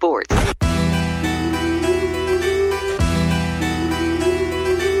ticket in sports.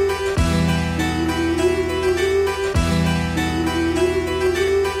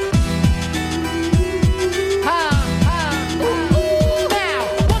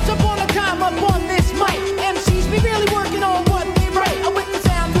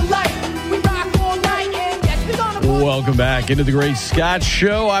 Welcome back into the Great Scott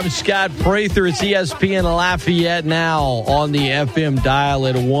Show. I'm Scott Prather. It's ESPN Lafayette now on the FM dial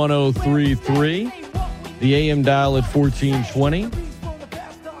at 103.3, the AM dial at 1420.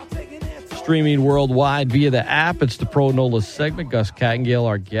 Streaming worldwide via the app. It's the Pro Nola segment. Gus Kattengell,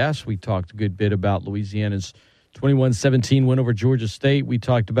 our guest. We talked a good bit about Louisiana's 21-17 win over Georgia State. We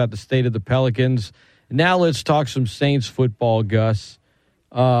talked about the state of the Pelicans. Now let's talk some Saints football, Gus.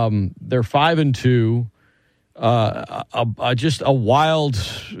 They're 5-2. Just a wild,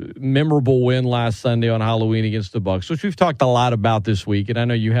 memorable win last Sunday on Halloween against the Bucs, which we've talked a lot about this week, and I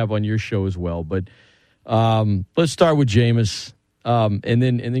know you have on your show as well. But let's start with Jameis, and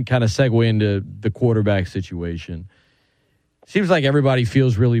then kind of segue into the quarterback situation. Seems like everybody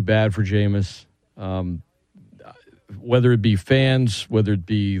feels really bad for Jameis, whether it be fans, whether it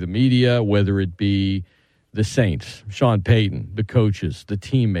be the media, whether it be the Saints, Sean Payton, the coaches, the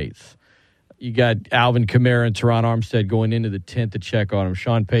teammates. You got Alvin Kamara and Teron Armstead going into the tent to check on him.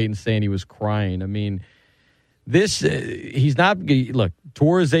 Sean Payton saying he was crying. I mean, he's not, look,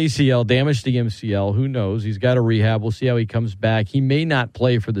 tore his ACL, damaged the MCL. Who knows? He's got a rehab. We'll see how he comes back. He may not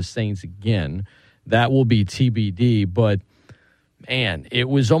play for the Saints again. That will be TBD. But, man, it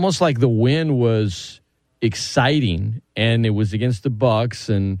was almost like the win was exciting, and it was against the Bucs,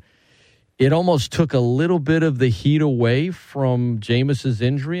 and it almost took a little bit of the heat away from Jameis's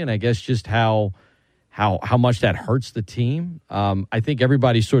injury, and I guess just how much that hurts the team. I think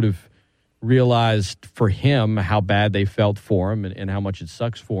everybody sort of realized for him how bad they felt for him and how much it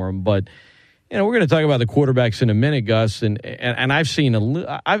sucks for him. But we're going to talk about the quarterbacks in a minute, Gus. And I've seen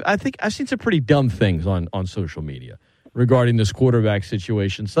I think I've seen some pretty dumb things on social media regarding this quarterback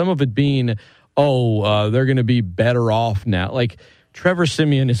situation. Some of it being, they're going to be better off now, like. Trevor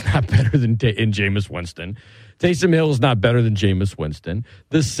Siemian is not better than Jameis Winston. Taysom Hill is not better than Jameis Winston.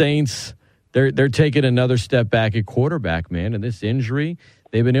 The Saints, they're taking another step back at quarterback, man. And this injury,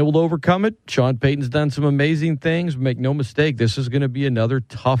 they've been able to overcome it. Sean Payton's done some amazing things. Make no mistake, this is going to be another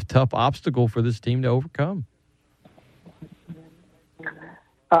tough obstacle for this team to overcome.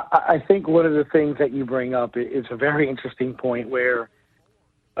 I think one of the things that you bring up is a very interesting point where,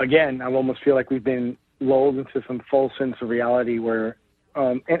 again, I almost feel like we've been lulled into some false sense of reality where,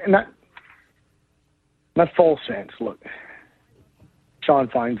 and not false sense. Look, Sean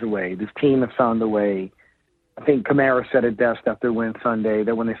finds a way. This team has found a way. I think Kamara said it best after win Sunday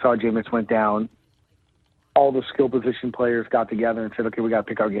that when they saw Jameis went down, all the skill position players got together and said, okay, we got to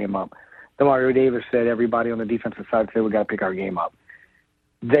pick our game up. Demario Davis said everybody on the defensive side said we got to pick our game up.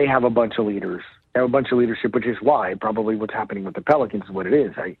 They have a bunch of leaders. They have a bunch of leadership, which is why probably what's happening with the Pelicans is what it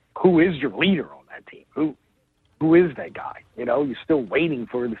is. Who is your leader on that team? Who is that guy? You're still waiting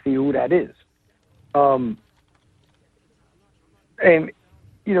to see who that is. And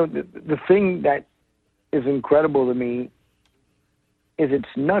the thing that is incredible to me is it's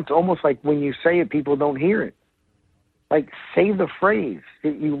nuts. Almost like when you say it, people don't hear it. Like, say the phrase.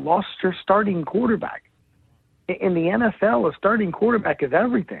 You lost your starting quarterback. In the NFL, a starting quarterback is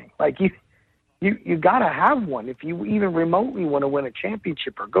everything. Like, you got to have one if you even remotely want to win a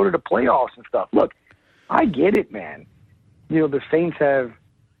championship or go to the playoffs and stuff. Look, I get it, man. The Saints have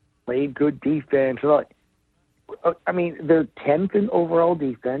played good defense. I mean, they're 10th in overall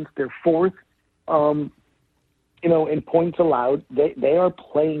defense. They're 4th, in points allowed. They are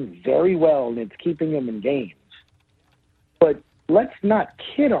playing very well, and it's keeping them in games. But let's not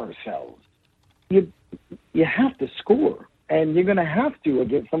kid ourselves. You have to score, and you're going to have to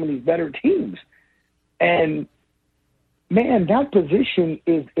against some of these better teams. And, man, that position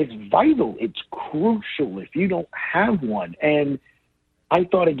is vital. It's crucial if you don't have one. And I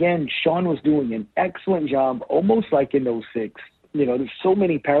thought, again, Sean was doing an excellent job, almost like in 2006. There's so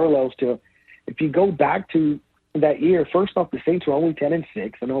many parallels to if you go back to that year. First off, the Saints were only 10-6.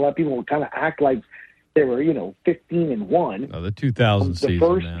 I know a lot of people will kind of act like they were, 15-1. Oh, the 2000 season, the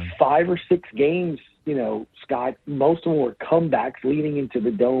first man. 5 or 6 games, Scott, most of them were comebacks leading into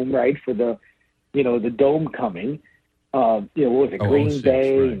the Dome, right, for the Dome coming. What was it, Green 06,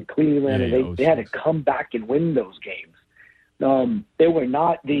 Bay right. and Cleveland, and they had to come back and win those games. They were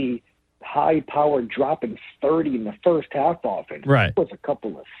not the high-powered dropping 30 in the first half offense. Right. It was a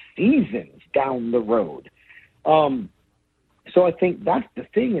couple of seasons down the road. So I think that's the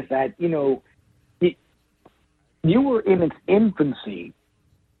thing is that, you were in its infancy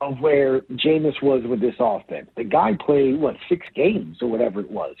of where Jameis was with this offense. The guy played, 6 games or whatever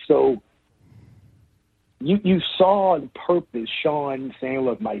it was. So you saw on purpose Sean saying,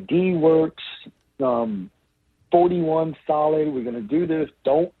 look, my D works, 41 solid, we're going to do this.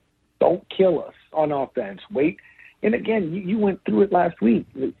 Don't kill us on offense. Wait. And again, you went through it last week.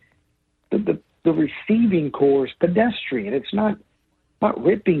 The receiving core is pedestrian. It's not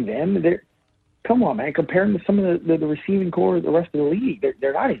ripping them. Come on, man. Compare them to some of the receiving core of the rest of the league.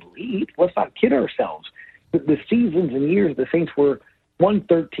 They're not elite. Let's not kid ourselves. The seasons and years the Saints were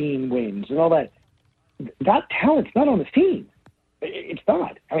 113 wins and all that. That talent's not on this team. It's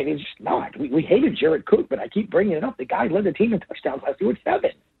not. I mean, it's just not. We hated Jared Cook, but I keep bringing it up. The guy led the team in touchdowns last year with 7.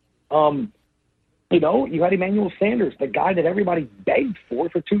 You had Emmanuel Sanders, the guy that everybody begged for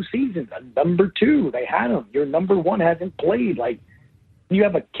 2 seasons. A number 2, they had him. Your number 1 hasn't played. Like, you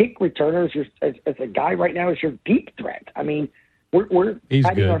have a kick returner as a guy right now as your deep threat. I mean, we're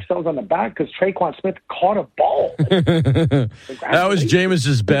patting ourselves on the back because Traquan Smith caught a ball. That was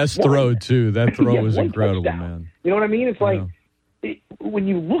Jameis's best throw, too. That throw was incredible, touchdown. Man. You know what I mean? It's like, when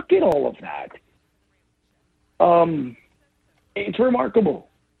you look at all of that, it's remarkable.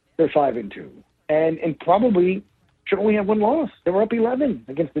 They're 5-2. And probably should only have 1 loss. They were up 11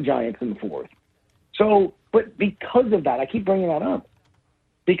 against the Giants in the 4th. So, but because of that, I keep bringing that up,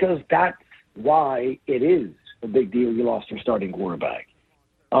 because that's why it is a big deal you lost your starting quarterback.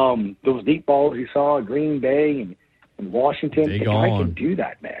 Those deep balls you saw at Green Bay and Washington, the guy can do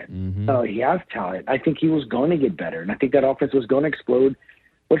that, man. Mm-hmm. He has talent. I think he was going to get better, and I think that offense was going to explode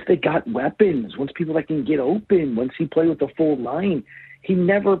once they got weapons, once people that can get open, once he played with the full line. He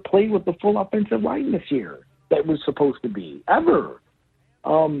never played with the full offensive line this year that was supposed to be, ever.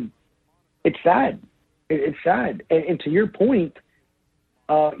 It's sad. It's sad. And to your point,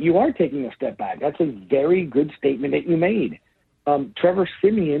 you are taking a step back. That's a very good statement that you made. Trevor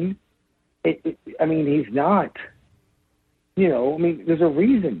Siemian, he's not, there's a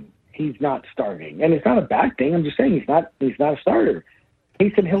reason he's not starting. And it's not a bad thing. I'm just saying he's not a starter.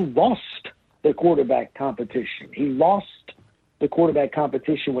 Taysom Hill lost the quarterback competition. He lost the quarterback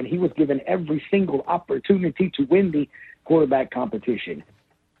competition when he was given every single opportunity to win the quarterback competition.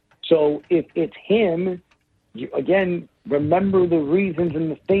 So if it's him, again, remember the reasons and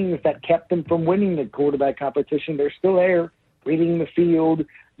the things that kept him from winning the quarterback competition. They're still there, reading the field,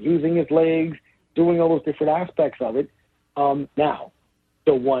 using his legs, doing all those different aspects of it. Now,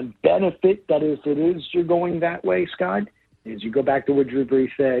 the one benefit that is you're going that way, Scott, is you go back to what Drew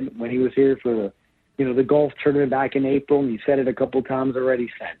Brees said when he was here for the golf tournament back in April, and he said it a couple times already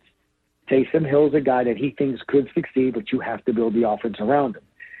since. Taysom Hill's a guy that he thinks could succeed, but you have to build the offense around him.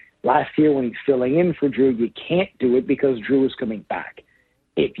 Last year when he's filling in for Drew, you can't do it because Drew is coming back.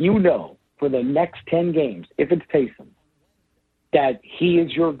 If you know for the next 10 games, if it's Taysom, that he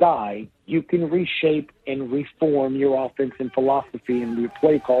is your guy, you can reshape and reform your offense and philosophy and your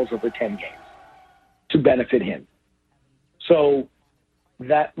play calls over 10 games to benefit him. So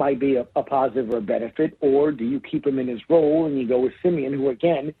that might be a positive or a benefit, or do you keep him in his role and you go with Siemian, who,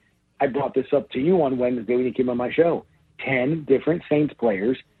 again, I brought this up to you on Wednesday when you came on my show. 10 different Saints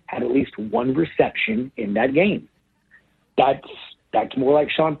players had at least 1 reception in that game. That's more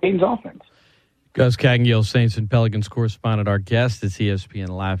like Sean Payton's offense. Gus Kattengell, Saints and Pelicans correspondent, our guest. It's ESPN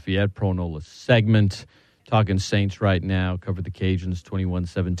Lafayette Pro Nola segment. Talking Saints right now. Covered the Cajuns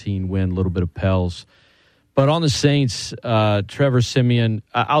 21-17 win, a little bit of Pels. But on the Saints, Trevor Siemian,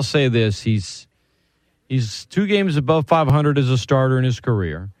 I'll say this: he's 2 games above 500 as a starter in his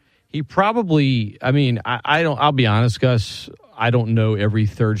career. He probably, I'll be honest, Gus, I don't know every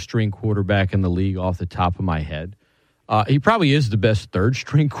third-string quarterback in the league off the top of my head. He probably is the best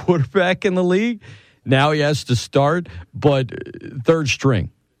third-string quarterback in the league. Now he has to start, but third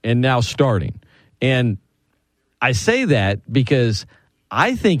string and now starting. And I say that because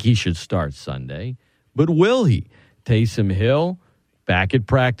I think he should start Sunday, but will he? Taysom Hill, back at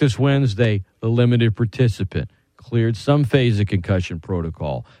practice Wednesday, the limited participant, cleared some phase of concussion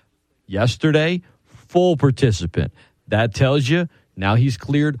protocol. Yesterday, full participant. That tells you now he's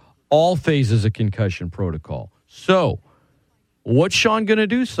cleared all phases of concussion protocol. So, what's Sean going to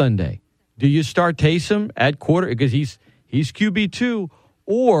do Sunday? Do you start Taysom at quarter because he's QB2,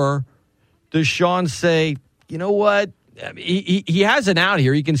 or does Sean say, you know what? I mean, he has an out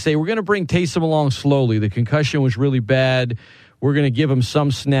here. He can say, we're going to bring Taysom along slowly. The concussion was really bad. We're going to give him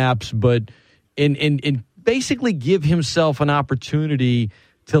some snaps, but in basically give himself an opportunity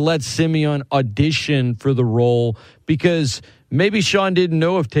to let Simeon audition for the role, because maybe Sean didn't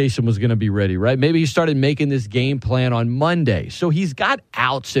know if Taysom was going to be ready, right? Maybe he started making this game plan on Monday. So he's got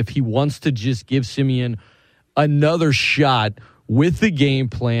outs if he wants to just give Simeon another shot with the game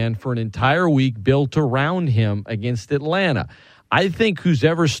plan for an entire week built around him against Atlanta. I think who's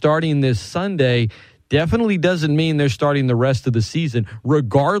ever starting this Sunday definitely doesn't mean they're starting the rest of the season,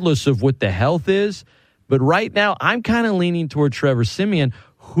 regardless of what the health is. But right now, I'm kind of leaning toward Trevor Siemian.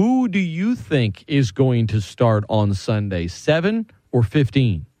 Who do you think is going to start on Sunday, 7 or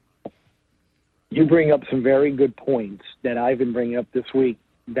 15? You bring up some very good points that I've been bringing up this week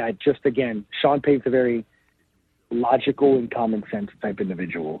that just, again, Sean Payton's a very logical and common sense type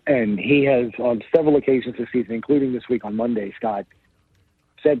individual. And he has, on several occasions this season, including this week on Monday, Scott,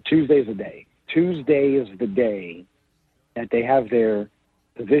 said Tuesday is the day. Tuesday is the day that they have their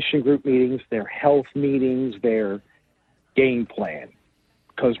position group meetings, their health meetings, their game plan.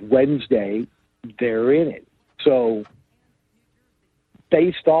 Because Wednesday, they're in it. So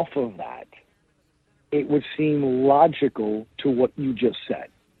based off of that, it would seem logical to what you just said.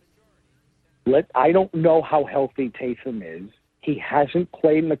 I don't know how healthy Taysom is. He hasn't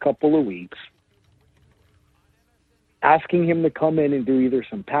played in a couple of weeks. Asking him to come in and do either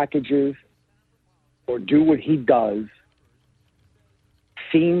some packages or do what he does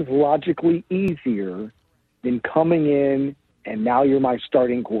seems logically easier than coming in and now you're my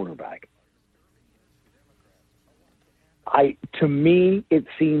starting quarterback. To me, it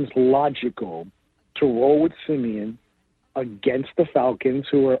seems logical to roll with Simeon against the Falcons,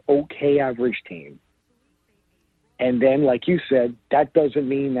 who are okay average team. And then, like you said, that doesn't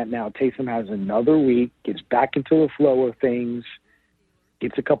mean that now Taysom has another week, gets back into the flow of things,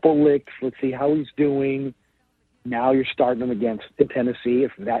 gets a couple licks, let's see how he's doing. Now you're starting him against Tennessee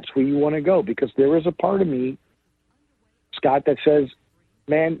if that's where you want to go. Because there is a part of me, Scott, that says,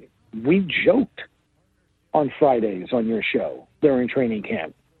 man, we joked on Fridays on your show during training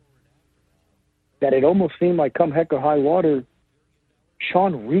camp that it almost seemed like come heck or high water,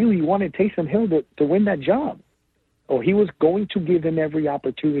 Sean really wanted Taysom Hill to win that job. Or he was going to give him every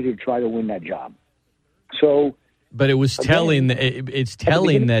opportunity to try to win that job. So, but it was telling. It's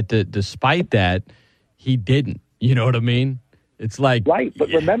telling that despite that, he didn't. You know what I mean? It's like right. But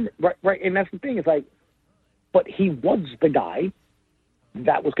remember, right, and that's the thing. It's like, but he was the guy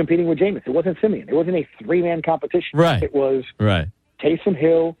that was competing with Jameis. It wasn't Simeon. It wasn't a 3-man competition. Right. It was right. Taysom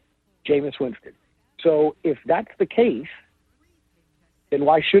Hill, Jameis Winston. So if that's the case, then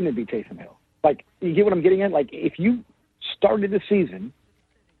why shouldn't it be Taysom Hill? Like, you get what I'm getting at? Like, if you started the season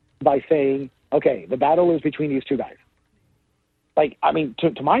by saying, okay, the battle is between these two guys. Like, I mean,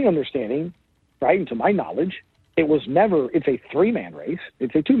 to my understanding, right, and to my knowledge, it's a 3-man race.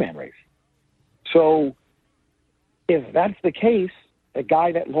 It's a 2-man race. So if that's the case, the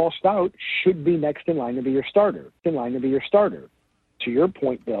guy that lost out should be next in line to be your starter. To your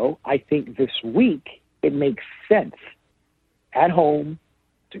point, though, I think this week it makes sense at home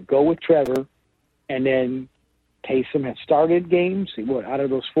to go with Trevor, and then Taysom has started games. Out of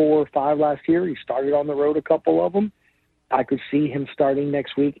those 4 or 5 last year, he started on the road a couple of them. I could see him starting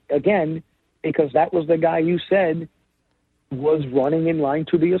next week again because that was the guy you said was running in line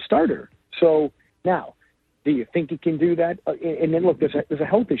to be a starter. So now, do you think he can do that? And then look, there's a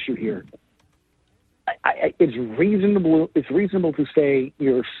health issue here. It's reasonable to say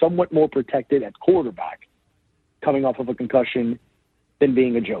you're somewhat more protected at quarterback coming off of a concussion than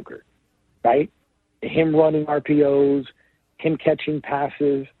being a joker, right? Him running RPOs, him catching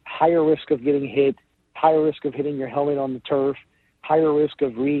passes, higher risk of getting hit, higher risk of hitting your helmet on the turf, higher risk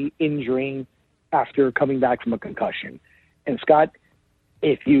of re-injuring after coming back from a concussion. And Scott,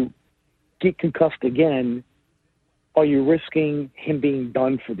 if you get concussed again, are you risking him being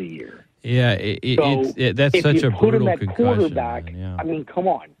done for the year? Yeah, that's such a brutal concussion. If you put him at quarterback, I mean, come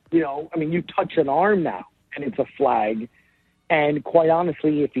on. You touch an arm now, and it's a flag. And quite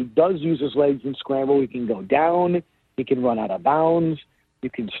honestly, if he does use his legs and scramble, he can go down. He can run out of bounds. You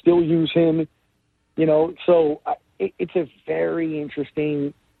can still use him. So it's a very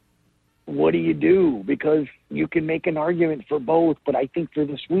interesting, what do you do? Because you can make an argument for both, but I think for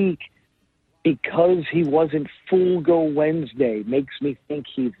this week, because he wasn't full go Wednesday, makes me think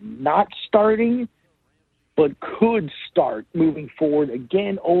he's not starting, but could start moving forward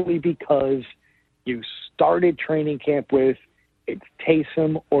again, only because you started training camp with it's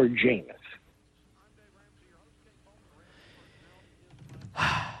Taysom or Jameis.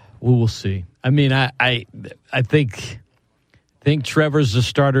 We'll see. I mean, I think Trevor's the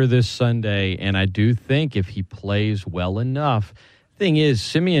starter this Sunday, and I do think if he plays well enough. Thing is,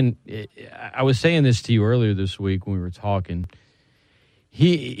 Simeon, I was saying this to you earlier this week when we were talking.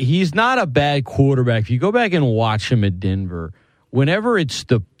 He's not a bad quarterback. If you go back and watch him at Denver, whenever it's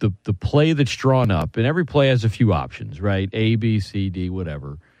the play that's drawn up, and every play has a few options, right? A, B, C, D,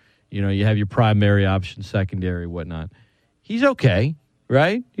 whatever. You have your primary option, secondary, whatnot. He's okay.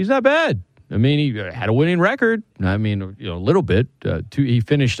 Right? He's not bad. I mean, he had a winning record. I mean, a little bit. He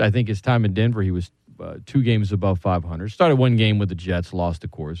finished, I think, his time in Denver. He was 2 games above 500. Started 1 game with the Jets, lost,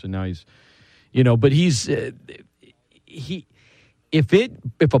 of course, and now he's, but he's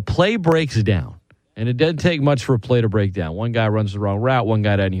if a play breaks down, and it doesn't take much for a play to break down. One guy runs the wrong route. One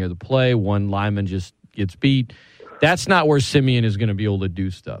guy doesn't hear the play. One lineman just gets beat. That's not where Simeon is going to be able to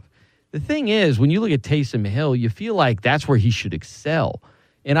do stuff. The thing is, when you look at Taysom Hill, you feel like that's where he should excel.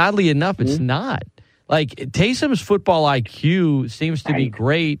 And oddly enough, it's not. Like, Taysom's football IQ seems to be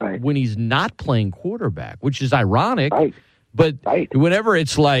great when he's not playing quarterback, which is ironic. Right. But whenever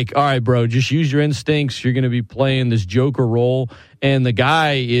it's like, all right, bro, just use your instincts. You're going to be playing this joker role. And the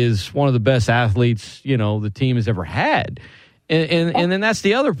guy is one of the best athletes, the team has ever had. And then that's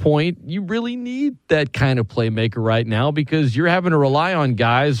the other point. You really need that kind of playmaker right now because you're having to rely on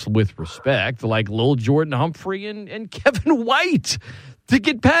guys with respect like Lil Jordan Humphrey and Kevin White to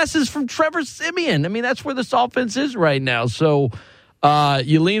get passes from Trevor Siemian. I mean, that's where this offense is right now. So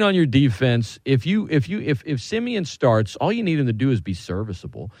you lean on your defense. If Siemian starts, all you need him to do is be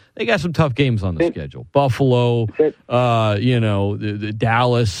serviceable. They got some tough games on the schedule. Buffalo, the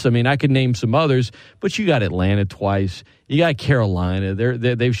Dallas. I mean, I could name some others, but you got Atlanta twice. You got Carolina.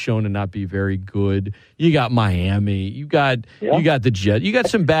 They've shown to not be very good. You got Miami. You got the Jets. You got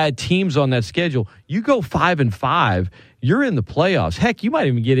some bad teams on that schedule. You go 5-5. You're in the playoffs. Heck, you might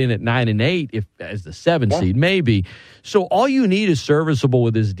even get in at 9-8 as the 7th seed, maybe. So all you need is serviceable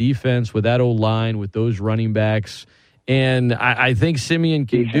with his defense, with that O-line, with those running backs. And I think Simeon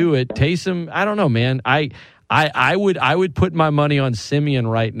can do it. Taysom, I don't know, man. I would put my money on Simeon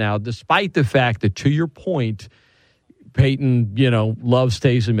right now, despite the fact that, to your point, Peyton, loves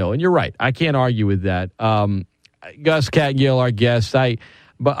Taysom Hill. And you're right. I can't argue with that. Gus Kattengell, our guest,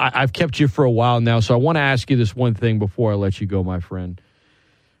 I've kept you for a while now, so I want to ask you this one thing before I let you go, my friend.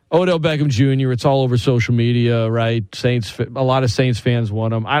 Odell Beckham Jr., it's all over social media, right? A lot of Saints fans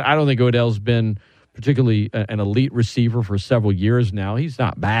want him. I don't think Odell's been particularly an elite receiver for several years now. He's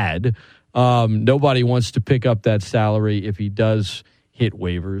not bad. Nobody wants to pick up that salary if he does hit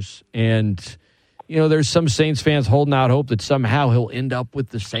waivers. And, there's some Saints fans holding out hope that somehow he'll end up with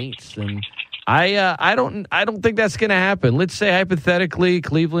the Saints. And I don't think that's going to happen. Let's say hypothetically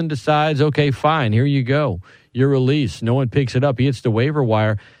Cleveland decides, okay, fine, here you go. You're released. No one picks it up. He hits the waiver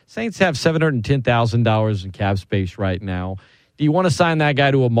wire. Saints have $710,000 in cap space right now. Do you want to sign that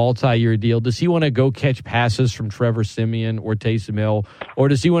guy to a multi-year deal? Does he want to go catch passes from Trevor Siemian or Taysom Hill? Or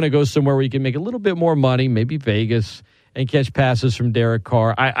does he want to go somewhere where he can make a little bit more money, maybe Vegas, and catch passes from Derek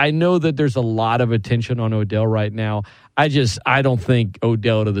Carr? I know that there's a lot of attention on Odell right now. I don't think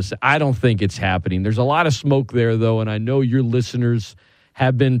Odell I don't think it's happening. There's a lot of smoke there, though, and I know your listeners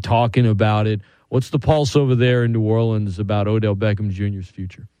have been talking about it. What's the pulse over there in New Orleans about Odell Beckham Jr.'s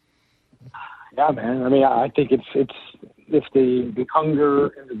future? Yeah, man. I mean, I think it's the hunger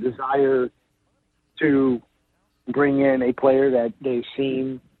and the desire to bring in a player that they've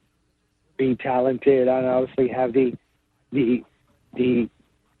seen be talented and obviously have the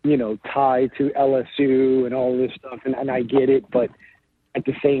tie to LSU and all this stuff, and I get it, but at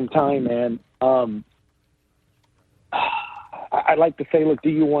the same time, man, I'd like to say, look, do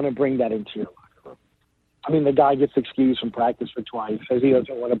you want to bring that into your locker room? I mean, the guy gets excused from practice for twice, says he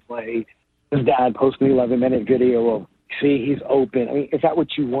doesn't want to play. His dad posted an 11-minute video of, see, he's open. I mean, is that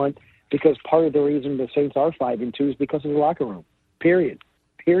what you want? Because part of the reason the Saints are 5-2 is because of the locker room. Period.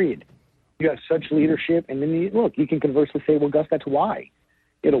 You have such leadership, and then you can conversely say, well, Gus, that's why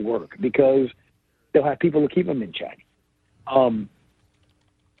it'll work, because they'll have people to keep them in check.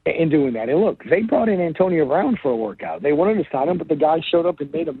 in doing that. And look, they brought in Antonio Brown for a workout. They wanted to sign him, but the guy showed up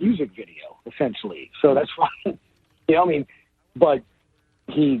and made a music video, essentially. So that's fine. But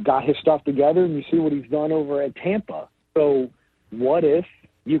he got his stuff together, and you see what he's done over at Tampa. So what if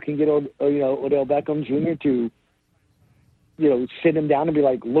you can get Odell Beckham Jr. to, sit him down and be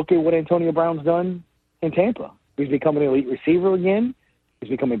like, look at what Antonio Brown's done in Tampa. He's become an elite receiver again. He's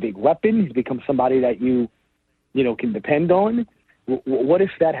become a big weapon. He's become somebody that you can depend on. What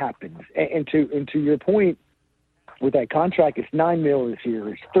if that happens? And to your point, with that contract, it's $9 million this year.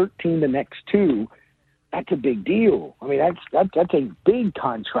 It's $13 million the next 2. That's a big deal. I mean, that's a big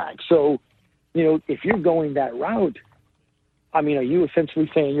contract. So, if you're going that route, are you essentially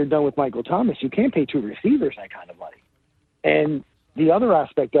saying you're done with Michael Thomas? You can't pay 2 receivers that kind of money. And the other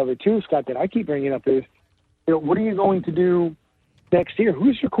aspect of it too, Scott, that I keep bringing up is, what are you going to do next year?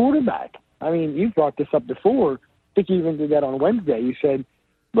 Who's your quarterback? You've brought this up before. I think you even did that on Wednesday. You said,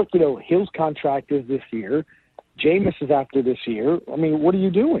 look, Hill's contract is this year. Jameis is after this year. What are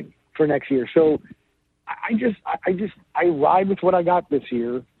you doing for next year? So I ride with what I got this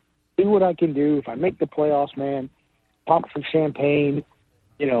year, see what I can do. If I make the playoffs, man, pop some champagne,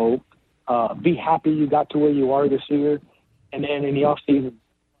 be happy you got to where you are this year. And then in the offseason,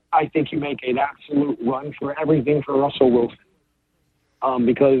 I think you make an absolute run for everything for Russell Wilson,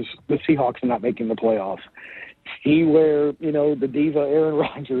 because the Seahawks are not making the playoffs. See where, the diva Aaron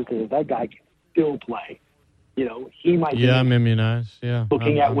Rodgers is. That guy can still play. He might be I'm immunized. Yeah.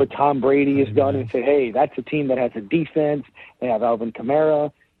 Looking at what Tom Brady has done and say, hey, that's a team that has a defense. They have Alvin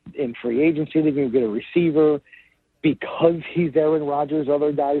Kamara in free agency. They're going to get a receiver. Because he's Aaron Rodgers,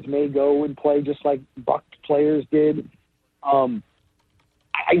 other guys may go and play just like Bucs players did. I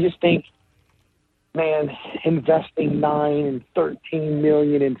just think, man, investing $9 and $13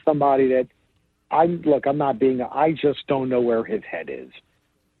 million in somebody that I just don't know where his head is.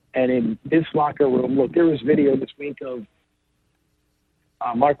 And in this locker room, look, there was video this week of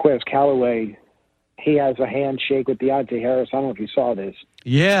Marquez Callaway. He has a handshake with Deontay Harris. I don't know if you saw this.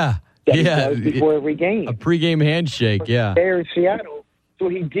 Yeah. He does before every game. A pregame handshake, yeah. There in Seattle. So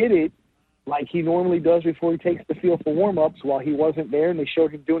he did it like he normally does before he takes the field for warm-ups while he wasn't there, and they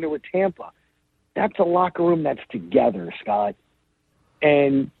showed him doing it with Tampa. That's a locker room that's together, Scott.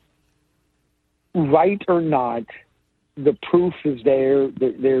 And right or not, the proof is there.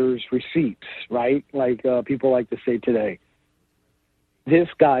 There's receipts, right? Like people like to say today. This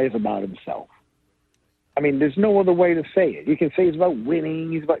guy is about himself. There's no other way to say it. You can say he's about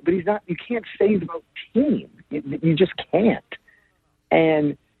winning, but he's not. You can't say he's about team. You just can't.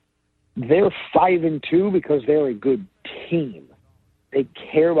 And they're 5-2 because they're a good team. They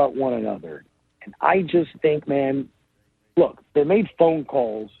care about one another. And I just think, man, look, they made phone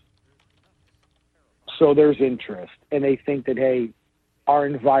calls, so there's interest. And they think that, hey, our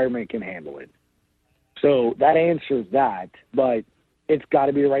environment can handle it. So that answers that, but it's got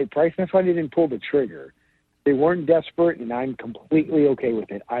to be the right price. And that's why they didn't pull the trigger. They weren't desperate, and I'm completely okay with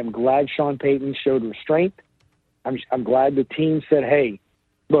it. I'm glad Sean Payton showed restraint. I'm glad the team said, hey,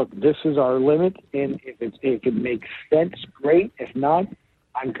 look, this is our limit, and if it makes sense, great. If not,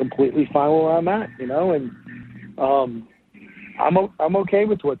 I'm completely fine where I'm at, and I'm okay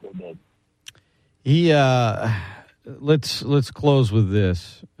with what they did. Let's close with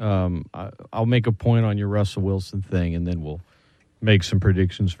this. I'll make a point on your Russell Wilson thing, and then we'll make some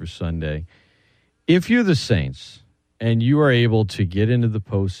predictions for Sunday. If you're the Saints and you are able to get into the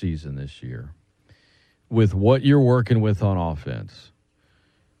postseason this year with what you're working with on offense,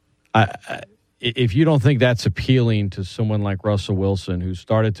 if you don't think that's appealing to someone like Russell Wilson, who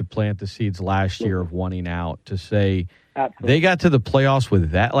started to plant the seeds last year of wanting out, to say they got to the playoffs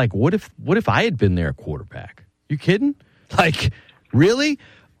with that, like what if I had been their quarterback? You kidding? Like, really?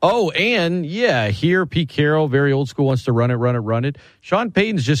 Oh, and yeah, here Pete Carroll, very old school, wants to run it. Sean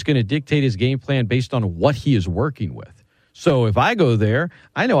Payton's just going to dictate his game plan based on what he is working with. So if I go there,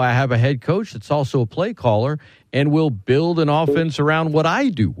 I know I have a head coach that's also a play caller and will build an offense around what I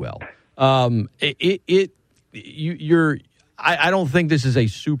do well. I don't think this is a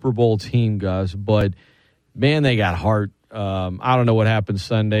Super Bowl team, Gus, but man, they got heart. I don't know what happens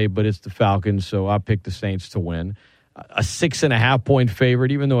Sunday, but it's the Falcons, so I picked the Saints to win. A 6.5-point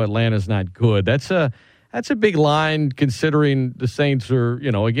favorite, even though Atlanta's not good. That's a big line considering the Saints are,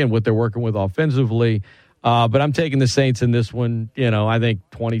 again, what they're working with offensively. But I'm taking the Saints in this one, I think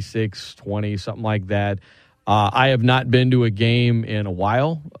 26-20, something like that. I have not been to a game in a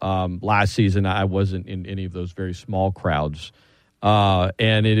while. Last season, I wasn't in any of those very small crowds.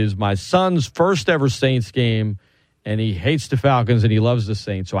 And it is my son's first ever Saints game, and he hates the Falcons and he loves the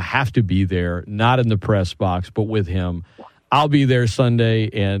Saints, so I have to be there, not in the press box, but with him. I'll be there Sunday,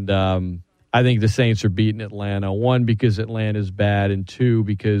 and I think the Saints are beating Atlanta. 1, because Atlanta is bad, and 2,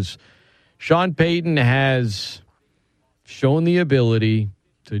 because Sean Payton has shown the ability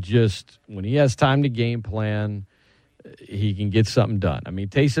to just, when he has time to game plan, he can get something done. I mean,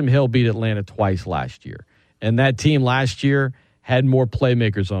 Taysom Hill beat Atlanta twice last year, and that team last year had more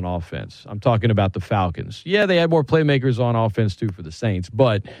playmakers on offense. I'm talking about the Falcons. Yeah, they had more playmakers on offense, too, for the Saints,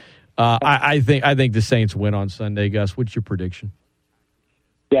 but I think the Saints win on Sunday. Gus, what's your prediction?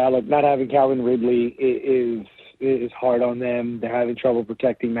 Yeah, look, not having Calvin Ridley is hard on them. They're having trouble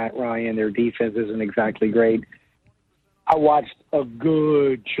protecting Matt Ryan. Their defense isn't exactly great. I watched a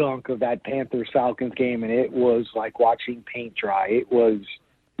good chunk of that Panthers-Falcons game, and it was like watching paint dry. It was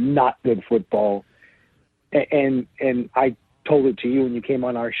not good football. And I told it to you when you came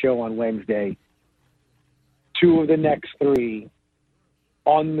on our show on Wednesday. 2 of the next 3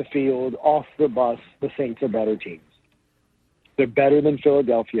 on the field, off the bus, the Saints are better teams. They're better than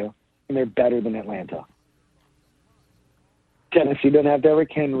Philadelphia, and they're better than Atlanta. Tennessee doesn't have Derrick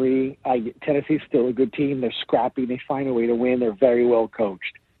Henry. Tennessee's still a good team. They're scrappy. They find a way to win. They're very well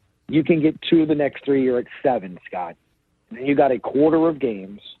coached. You can get 2 of the next 3. You're at 7, Scott. And then you got a quarter of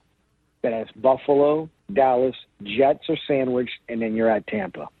games that has Buffalo, Dallas, Jets are sandwiched, and then you're at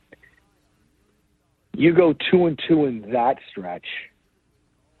Tampa. You go 2-2 in that stretch,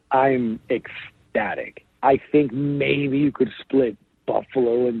 I'm ecstatic. I think maybe you could split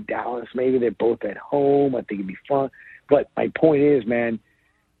Buffalo and Dallas. Maybe they're both at home. I think it'd be fun. But my point is, man,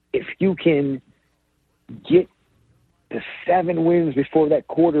 if you can get the 7 wins before that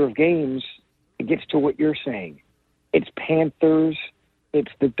quarter of games, it gets to what you're saying. It's Panthers,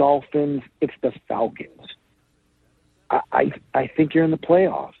 it's the Dolphins, it's the Falcons. I think you're in the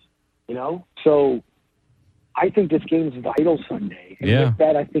playoffs, you know? So I think this game's vital Sunday. And with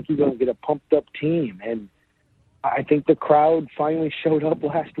that, I think you're going to get a pumped-up team. And I think the crowd finally showed up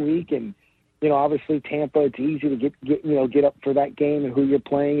last week, and you know, obviously Tampa, it's easy to get up for that game and who you're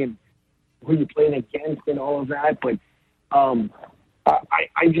playing and who you're playing against and all of that. But I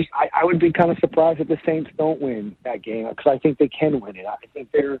would be kind of surprised if the Saints don't win that game, because I think they can win it. I think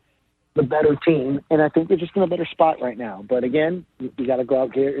they're the better team, and I think they're just in a better spot right now. But again, you got to go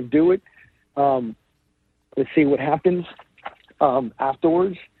out there and do it. Let's see what happens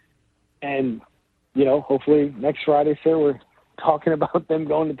afterwards, and you know, hopefully next Friday, sir, we're talking about them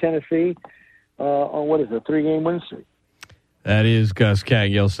going to Tennessee. On what is it, a 3-game win streak? That is Gus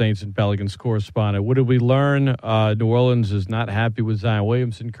Kattengell, Saints and Pelicans correspondent. What did we learn? New Orleans is not happy with Zion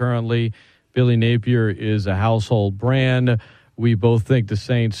Williamson currently. Billy Napier is a household brand. We both think the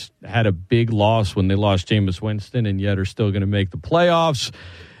Saints had a big loss when they lost Jameis Winston, and yet are still going to make the playoffs.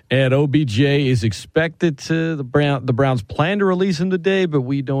 And OBJ is expected to, the Browns plan to release him today, but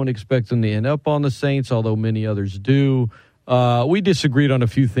we don't expect him to end up on the Saints, although many others do. We disagreed on a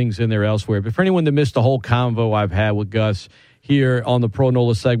few things in there elsewhere. But for anyone that missed the whole convo I've had with Gus here on the Pro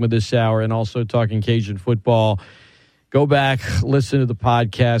Nola segment this hour, and also talking Cajun football, go back, listen to the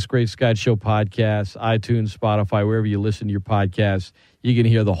podcast, Great Scott Show podcast, iTunes, Spotify, wherever you listen to your podcast. You can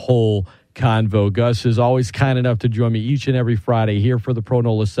hear the whole convo. Gus is always kind enough to join me each and every Friday here for the Pro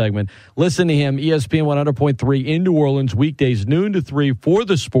Nola segment. Listen to him, ESPN 100.3 in New Orleans, weekdays noon to 3 for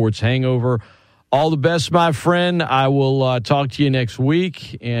the Sports Hangover. All the best, my friend. I will talk to you next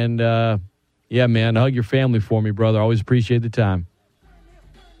week. And, yeah, man, hug your family for me, brother. Always appreciate the time.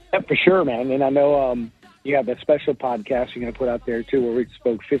 Yeah, for sure, man. And I know you have a special podcast you're going to put out there, too, where we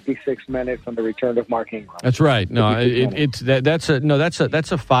spoke 56 minutes on the return of Mark Ingram. That's right. No, that's a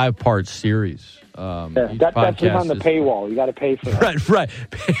 5-part series. That's on the paywall. You got to pay for that. Right.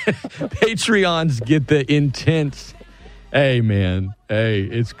 Patreons get the intense. Hey, man. Hey,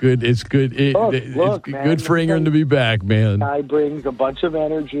 it's good. It's good. It's man, good for Ingram to be back, man. Guy brings a bunch of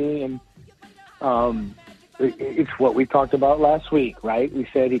energy, and it's what we talked about last week, right? We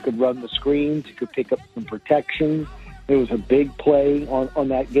said he could run the screens, he could pick up some protection. There was a big play on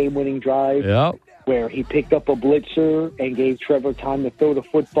that game-winning drive where he picked up a blitzer and gave Trevor time to throw the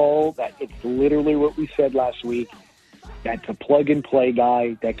football. That it's literally what we said last week. That's a plug-and-play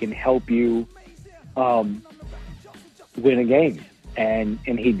guy that can help you win a game, and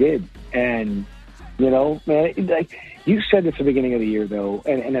he did. And you know, man, like you said at the beginning of the year, though,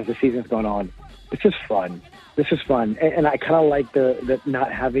 and as the season's gone on, this is fun. And I kind of like the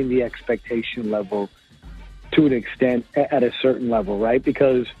not having the expectation level to an extent at a certain level, right?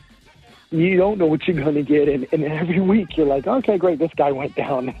 Because you don't know what you're going to get, and every week you're like, okay, great, this guy went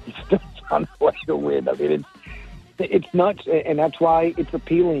down, and he's still on the way to win. I mean, it's nuts, and that's why it's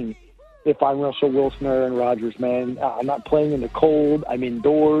appealing. If I'm Russell Wilson or Aaron Rodgers, man, I'm not playing in the cold. I'm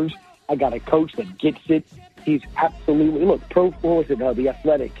indoors. I got a coach that gets it. He's absolutely The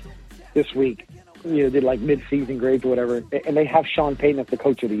Athletic this week. Did like mid-season grades or whatever, and they have Sean Payton as the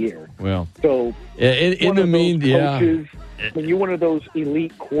coach of the year. Well, so in the meantime, when you're one of those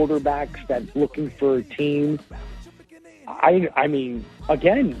elite quarterbacks that's looking for a team, I mean,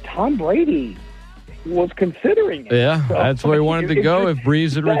 again, Tom Brady was considering it. Yeah, so, that's where he wanted to go. If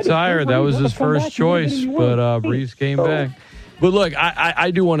Breeze had retired, that was his first choice, but Breeze came back. But look, I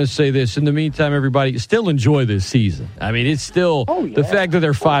do want to say this. In the meantime, everybody, still enjoy this season. I mean, it's still the fact that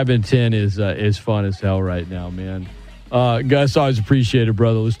they're 5-10 is fun as hell right now, man. Gus, always appreciate it,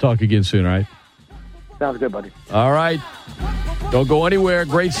 brother. Let's talk again soon, all right? Sounds good, buddy. All right. Don't go anywhere.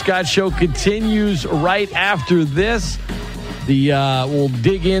 Great Scott Show continues right after this. We'll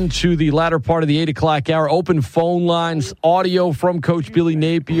dig into the latter part of the 8 o'clock hour. Open phone lines, audio from Coach Billy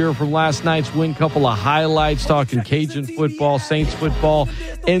Napier from last night's win. Couple of highlights, talking Cajun football, Saints football.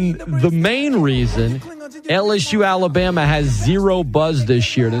 And the main reason LSU Alabama has zero buzz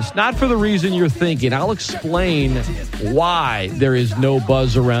this year. And it's not for the reason you're thinking. I'll explain why there is no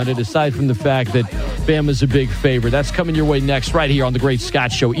buzz around it, aside from the fact that Bama's a big favorite. That's coming your way next, right here on the Great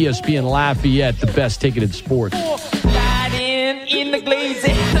Scott Show. ESPN Lafayette, the best ticket in sports. In the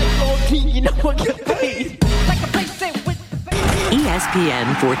glazing, you know what you're paid. ESPN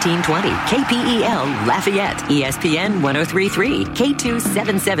 1420, KPEL Lafayette, ESPN 1033,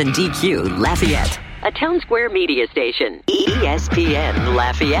 K277DQ Lafayette, a Town Square media station. ESPN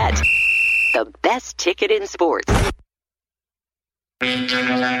Lafayette, the best ticket in sports.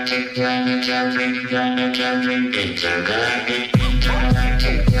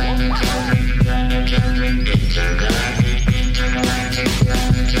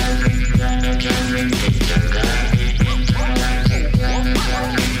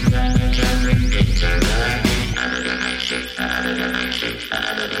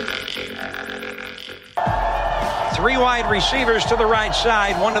 Three wide receivers to the right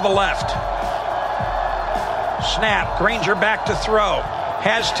side, one to the left. Snap, Granger back to throw.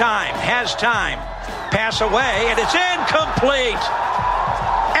 Has time. Pass away, and it's incomplete.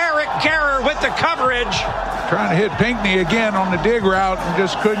 Eric Garrer with the coverage. Trying to hit Pinckney again on the dig route and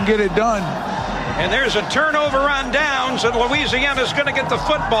just couldn't get it done. And there's a turnover on downs, and Louisiana's going to get the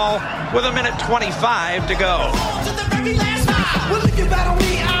football with 1:25 to go.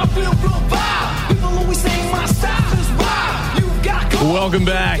 Welcome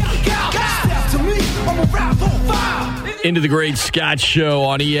back into the Great Scott Show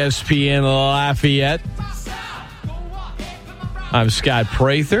on ESPN Lafayette. I'm Scott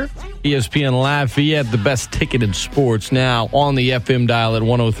Prather. ESPN Lafayette, the best ticket in sports, now on the FM dial at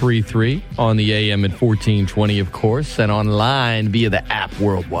 103.3, on the AM at 1420, of course, and online via the app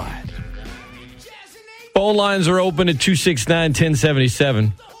worldwide. Phone lines are open at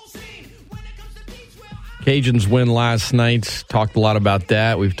 269-1077. Cajuns win last night. Talked a lot about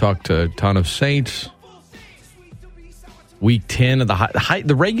that. We've talked a ton of Saints. Week 10 of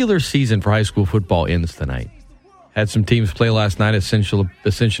the regular season for high school football ends tonight. Had some teams play last night. Ascension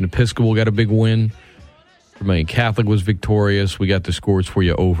Episcopal got a big win. Vermilion Catholic was victorious. We got the scores for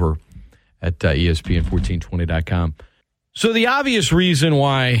you over at ESPN1420.com. So the obvious reason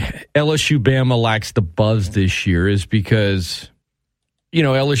why LSU Bama lacks the buzz this year is because,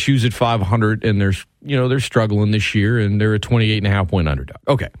 LSU's at 500 and they're struggling this year and they're a 28.5-point underdog.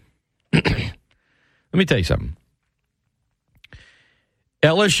 Okay. Let me tell you something.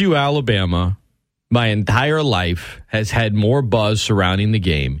 LSU Alabama, my entire life, has had more buzz surrounding the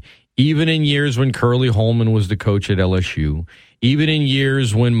game, even in years when Curly Holman was the coach at LSU, even in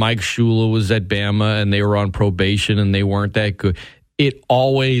years when Mike Shula was at Bama and they were on probation and they weren't that good. It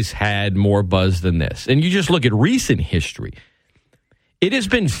always had more buzz than this. And you just look at recent history. It has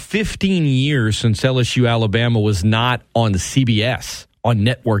been 15 years since LSU Alabama was not on the CBS, on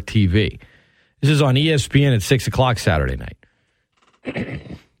network TV. This is on ESPN at 6 o'clock Saturday night.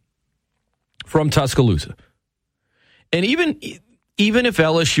 From Tuscaloosa. And even if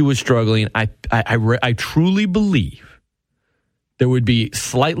LSU was struggling, I truly believe there would be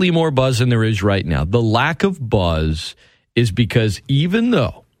slightly more buzz than there is right now. The lack of buzz is because even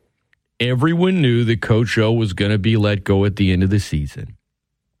though everyone knew that Coach O was going to be let go at the end of the season,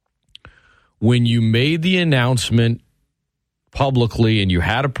 when you made the announcement publicly and you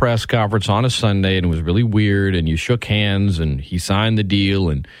had a press conference on a Sunday and it was really weird and you shook hands and he signed the deal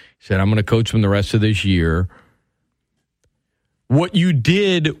and said, I'm going to coach him the rest of this year. What you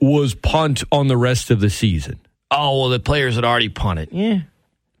did was punt on the rest of the season. Oh, well, the players had already punted. Yeah,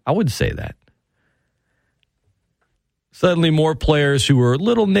 I would say that. Suddenly more players who were a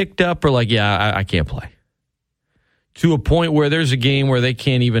little nicked up are like, yeah, I can't play. To a point where there's a game where they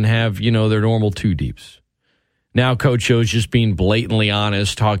can't even have, their normal two deeps. Now Coach O's just being blatantly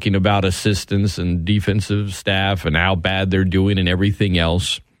honest, talking about assistants and defensive staff and how bad they're doing and everything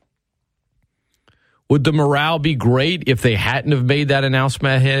else. Would the morale be great if they hadn't have made that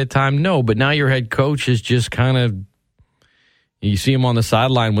announcement ahead of time? No, but now your head coach is just kind of, you see him on the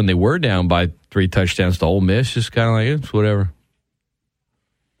sideline when they were down by 3 touchdowns to Ole Miss, just kind of like, it's whatever.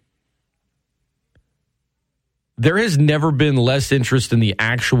 There has never been less interest in the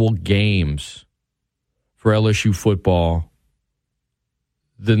actual games for LSU football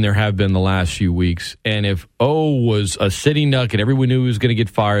than there have been the last few weeks. And if O was a sitting duck and everyone knew he was going to get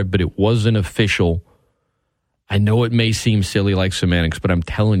fired, but it wasn't official, I know it may seem silly like semantics, but I'm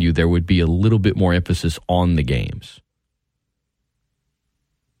telling you there would be a little bit more emphasis on the games.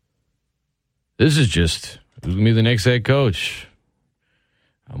 This is just, who's going to be the next head coach?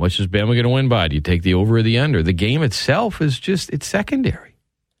 How much is Bama going to win by? Do you take the over or the under? The game itself is just, it's secondary.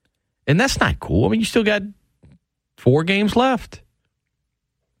 And that's not cool. I mean, you still got 4 games left.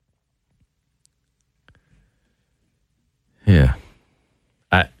 Yeah.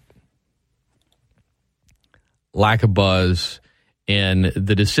 Lack of buzz. And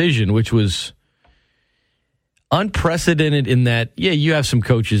the decision, which was unprecedented in that, yeah, you have some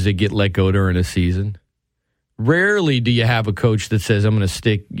coaches that get let go during a season. Rarely do you have a coach that says, I'm going to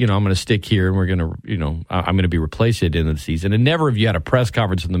stick here and we're going to, I'm going to be replaced at the end of the season. And never have you had a press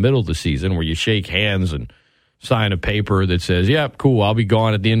conference in the middle of the season where you shake hands and sign a paper that says, yeah, cool, I'll be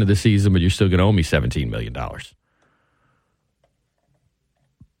gone at the end of the season, but you're still going to owe me $17 million.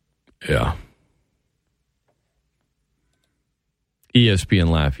 Yeah. ESPN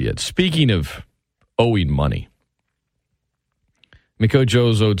Lafayette. Speaking of owing money, Coach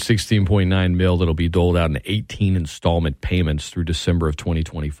O's owed $16.9 million that'll be doled out in 18 installment payments through December of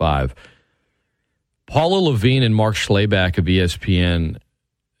 2025. Paula Levine and Mark Schlabach of ESPN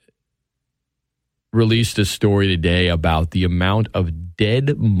released a story today about the amount of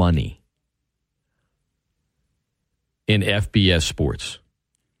dead money in FBS sports.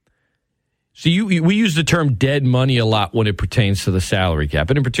 So we use the term dead money a lot when it pertains to the salary cap,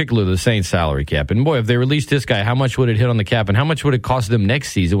 and in particular the Saints salary cap. And boy, if they released this guy, how much would it hit on the cap, and how much would it cost them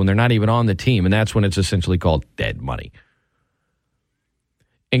next season when they're not even on the team? And that's when it's essentially called dead money.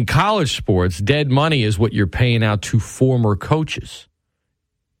 In college sports, dead money is what you're paying out to former coaches.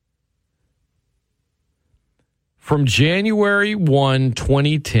 From January 1,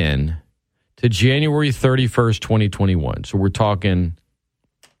 2010 to January 31st, 2021, so we're talking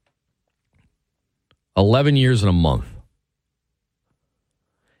 11 years and a month.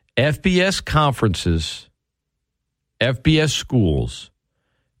 FBS conferences, FBS schools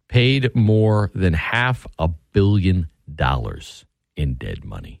paid more than $500 million in dead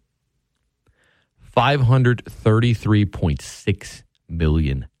money. $533.6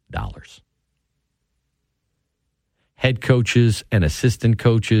 million. Head coaches and assistant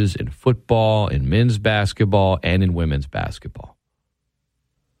coaches in football, in men's basketball, and in women's basketball.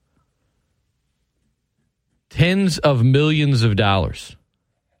 Tens of millions of dollars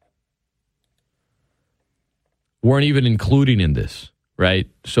weren't even including in this, right?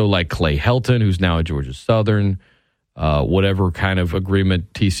 So like Clay Helton, who's now at Georgia Southern, whatever kind of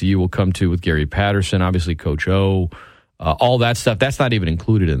agreement TCU will come to with Gary Patterson, obviously Coach O, all that stuff, that's not even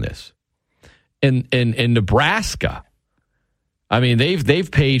included in this. In Nebraska, I mean,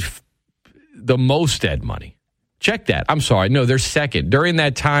 they've paid the most dead money. Check that. I'm sorry. No, they're second. During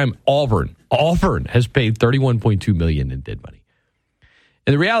that time, Auburn has paid $31.2 million in dead money.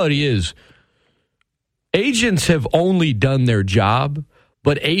 And the reality is, agents have only done their job,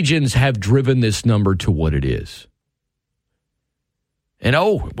 but agents have driven this number to what it is. And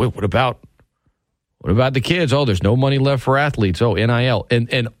what about the kids? Oh, there's no money left for athletes. Oh, NIL.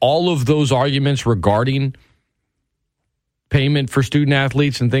 And all of those arguments regarding payment for student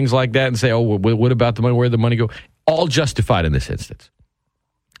athletes and things like that, and say, oh, what about the money? Where'd the money go? All justified in this instance.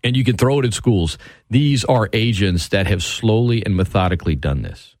 And you can throw it at schools. These are agents that have slowly and methodically done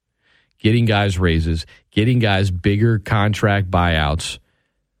this. Getting guys raises, getting guys bigger contract buyouts.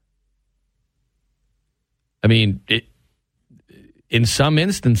 I mean, in some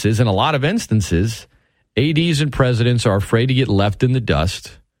instances, in a lot of instances, ADs and presidents are afraid to get left in the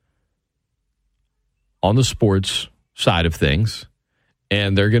dust on the sports side of things,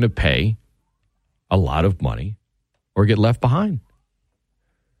 and they're going to pay a lot of money or get left behind.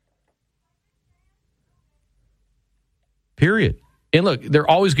 Period. And look, there are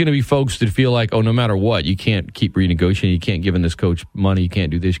always going to be folks that feel like, oh, no matter what, you can't keep renegotiating, you can't give this coach money, you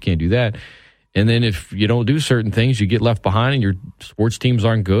can't do this, you can't do that. And then if you don't do certain things, you get left behind and your sports teams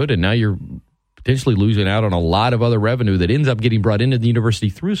aren't good, and now you're potentially losing out on a lot of other revenue that ends up getting brought into the university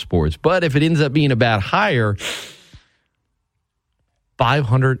through sports. But if it ends up being about higher,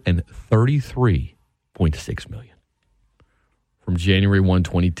 $533.6 million from January 1,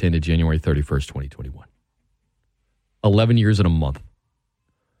 2010 to January 31st, 2021. 11 years and a month.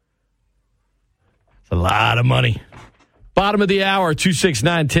 It's a lot of money. Bottom of the hour,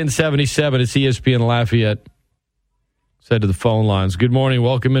 269-1077. It's ESPN Lafayette. Said to the phone lines. Good morning.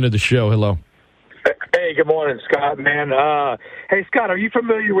 Welcome into the show. Hello. Hey, good morning, Scott, man. Hey, Scott, are you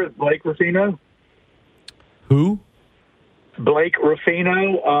familiar with Blake Ruffino? Who? Blake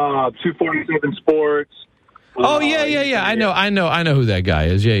Ruffino, 247 Sports. Oh, yeah. I know who that guy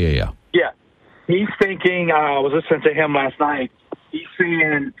is. Yeah. Yeah. He's thinking, I was listening to him last night. He's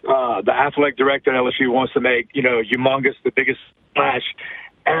saying the athletic director at LSU wants to make, humongous, the biggest splash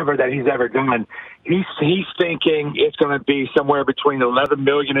ever that he's ever done. He's thinking it's going to be somewhere between $11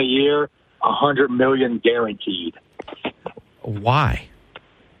 million a year, $100 million guaranteed. Why?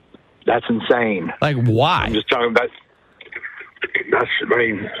 That's insane. Like, why? I'm just talking about. That's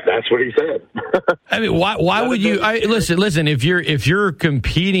what he said. I mean, why would you? Listen. If you're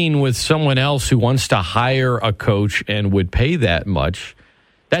competing with someone else who wants to hire a coach and would pay that much,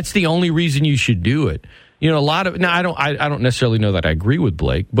 that's the only reason you should do it. A lot of now. I don't necessarily know that I agree with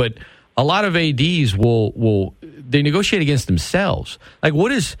Blake, but a lot of ADs will they negotiate against themselves. Like,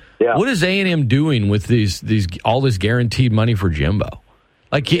 what is A&M doing with these all this guaranteed money for Jimbo?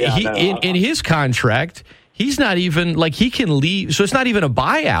 Like in his contract. He's not even, he can leave. So it's not even a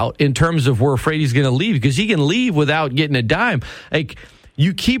buyout in terms of we're afraid he's going to leave because he can leave without getting a dime. Like,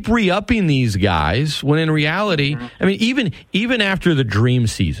 you keep re-upping these guys when in reality, I mean, even after the dream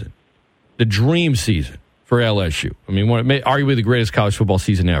season for LSU, I mean, arguably the greatest college football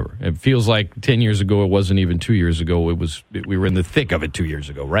season ever. It feels like 10 years ago, it wasn't even 2 years ago. We were in the thick of it 2 years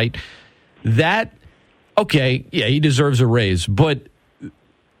ago, right? He deserves a raise. But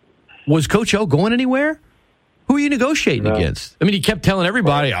was Coach O going anywhere? Who are you negotiating against? I mean, he kept telling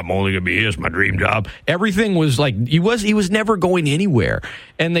everybody, I'm only going to be here. It's my dream job. Everything was like, he was never going anywhere.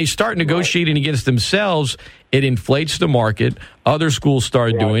 And they start negotiating against themselves. It inflates the market. Other schools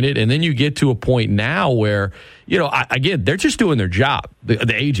start doing it. And then you get to a point now where, again, they're just doing their job,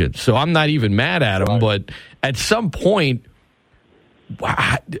 the agents. So I'm not even mad at them. But at some point,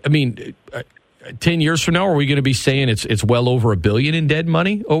 I mean, 10 years from now, are we going to be saying it's well over $1 billion in dead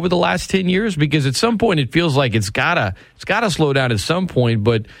money over the last 10 years? Because at some point it feels like it's gotta slow down at some point.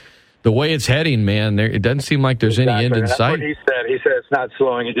 But the way it's heading, man, it doesn't seem like there's any end in sight. That's what he said. He said it's not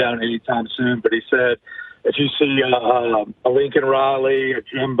slowing it down anytime soon. But he said if you see a Lincoln Riley, a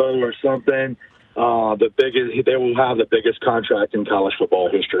Jimbo, or something, they will have the biggest contract in college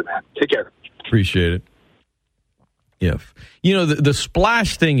football history, man. Take care. Appreciate it. Yeah, the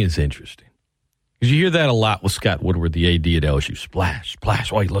splash thing is interesting. Because you hear that a lot with Scott Woodward, the AD at LSU. Splash.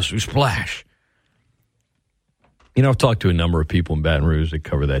 Oh, let's do splash. I've talked to a number of people in Baton Rouge that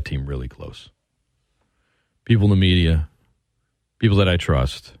cover that team really close. People in the media, people that I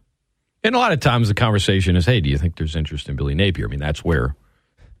trust. And a lot of times the conversation is, hey, do you think there's interest in Billy Napier? I mean, that's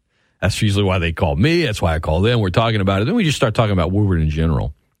usually why they call me. That's why I call them. We're talking about it. Then we just start talking about Woodward in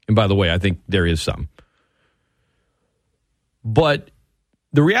general. And by the way, I think there is some. But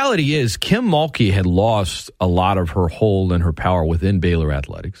the reality is, Kim Mulkey had lost a lot of her hold and her power within Baylor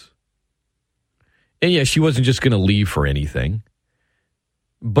athletics. And yeah, she wasn't just going to leave for anything.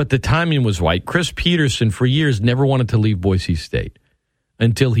 But the timing was right. Chris Peterson, for years, never wanted to leave Boise State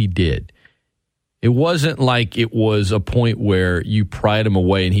until he did. It wasn't like it was a point where you pried him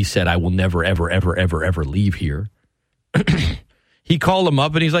away and he said, I will never, ever, ever, ever, ever leave here. He called him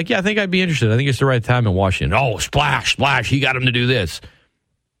up and he's like, yeah, I think I'd be interested. I think it's the right time in Washington. Oh, splash. He got him to do this.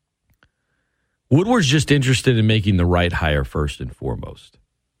 Woodward's just interested in making the right hire first and foremost.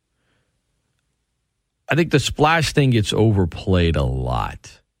 I think the splash thing gets overplayed a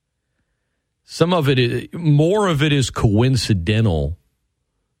lot. More of it is coincidental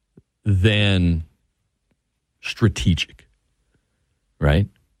than strategic, right?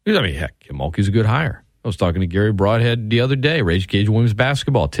 I mean, heck, Kim Mulkey's a good hire. I was talking to Gary Broadhead the other day, Rage Cage Women's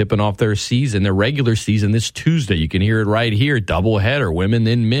Basketball, tipping off their regular season this Tuesday. You can hear it right here, doubleheader, women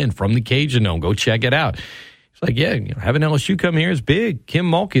then men from the Cajun Dome. Go check it out. It's like, yeah, having LSU come here is big. Kim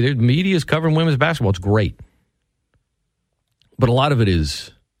Mulkey, the media is covering women's basketball. It's great. But a lot of it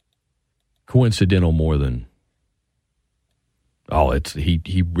is coincidental more than,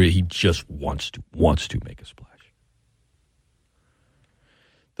 he just wants to make a splash.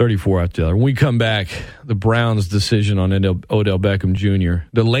 34 after the other. When we come back, the Browns' decision on Odell Beckham Jr.,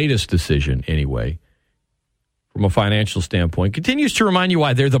 the latest decision anyway, from a financial standpoint, continues to remind you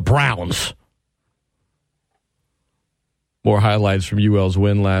why they're the Browns. More highlights from UL's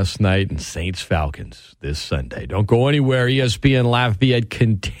win last night and Saints Falcons this Sunday. Don't go anywhere. ESPN Lafayette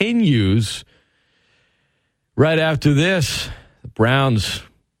continues. Right after this, the Browns,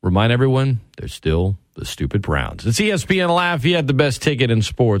 remind everyone, they're still the stupid Browns. It's ESPN Lafayette, the best ticket in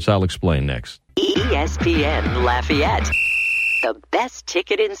sports. I'll explain next. ESPN Lafayette, the best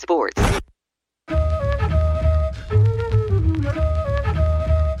ticket in sports.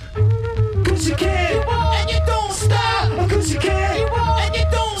 Cause you can, and you don't stop. Cause you can, and you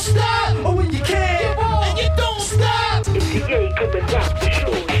don't stop. Oh, when you can, and you don't stop. If you ain't coming back to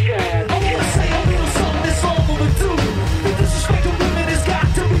show shine. I wanna say a little something that's all overdue. The disrespect of women has got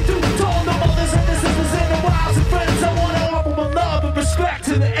to be due to all the mothers and the sisters and the wives and friends. I wanna offer my love and respect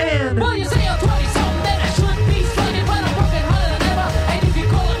to the end. Well, you say I'm 20-something, then I shouldn't be slugging, but I'm broken harder than ever. And if you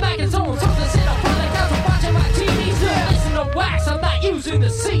call it back, it's all something. Sit up on the couch and watching my TV. Still listen to wax, I'm not using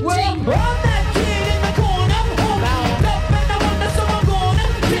the CT. Well, I'm that kid in the corner, bound up in the wonder, so I'm gonna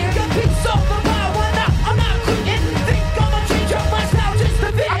take a piece of the pie. Why not? I'm not quitting. Think I'ma change up my style just to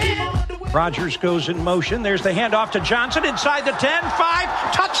fit in. Rogers goes in motion. There's the handoff to Johnson inside the 10,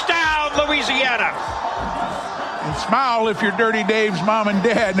 5, touchdown, Louisiana. And smile if you're Dirty Dave's mom and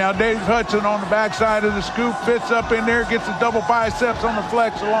dad. Now, Dave Hudson on the backside of the scoop, fits up in there, gets the double biceps on the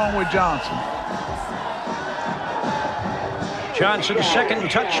flex along with Johnson. Johnson's second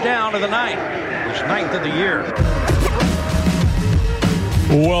touchdown of the night. His 9th of the year.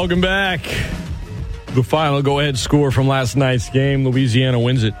 Welcome back. The final go-ahead score from last night's game. Louisiana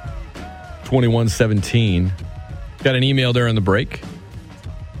wins it 21-17. Got an email during the break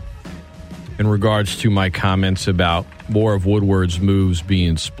in regards to my comments about more of Woodward's moves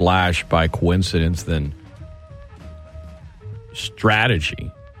being splashed by coincidence than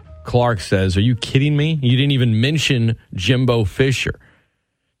strategy. Clark says, are you kidding me? You didn't even mention Jimbo Fisher.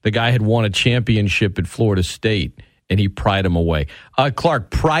 The guy had won a championship at Florida State, and he pried him away.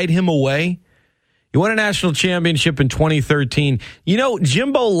 Clark pried him away? He won a national championship in 2013. You know,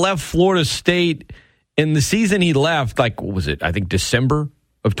 Jimbo left Florida State in the season he left, like, what was it? I think December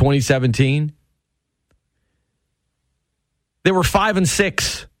of 2017. They were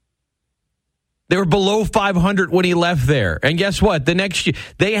 5-6. They were below 500 when he left there. And guess what? The next year,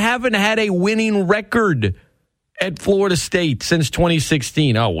 they haven't had a winning record at Florida State since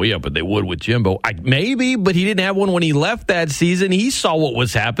 2016. Oh, well, yeah, but they would with Jimbo. Maybe, but he didn't have one when he left that season. He saw what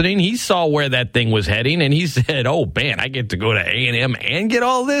was happening. He saw where that thing was heading, and he said, oh, man, I get to go to A&M and get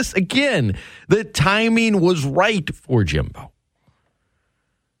all this? Again, the timing was right for Jimbo.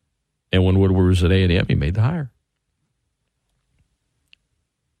 And when Woodward was at A&M, he made the hire.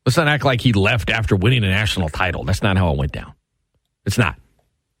 Let's not act like he left after winning a national title. That's not how it went down. It's not.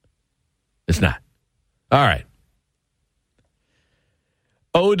 It's not. All right.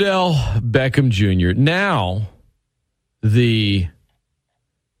 Odell Beckham Jr. Now, the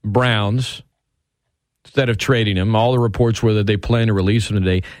Browns, instead of trading him, all the reports were that they plan to release him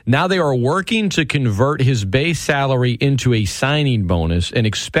today. Now they are working to convert his base salary into a signing bonus and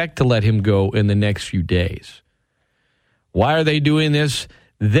expect to let him go in the next few days. Why are they doing this?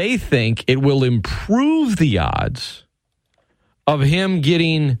 They think it will improve the odds of him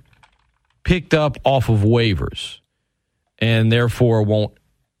getting picked up off of waivers and therefore won't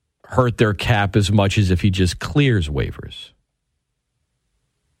hurt their cap as much as if he just clears waivers.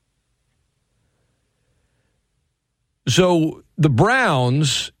 So the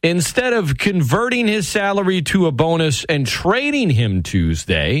Browns, instead of converting his salary to a bonus and trading him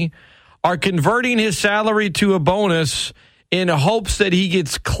Tuesday, are converting his salary to a bonus in hopes that he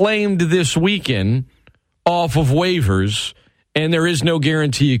gets claimed this weekend off of waivers, and there is no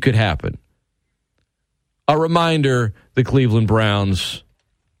guarantee it could happen. A reminder, the Cleveland Browns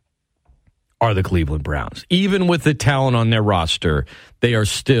are the Cleveland Browns. Even with the talent on their roster, they are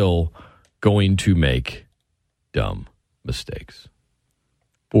still going to make dumb mistakes.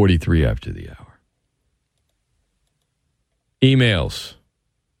 43 after the hour. Emails.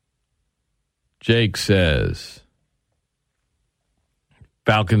 Jake says,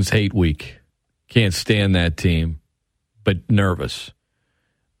 Falcons hate week. Can't stand that team, but nervous.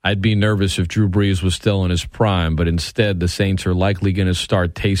 I'd be nervous if Drew Brees was still in his prime, but instead the Saints are likely going to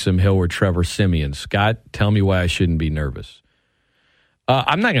start Taysom Hill or Trevor Siemian. Scott, tell me why I shouldn't be nervous.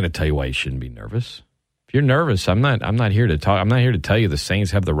 I'm not going to tell you why you shouldn't be nervous. If you're nervous, I'm not here to talk. I'm not here to tell you the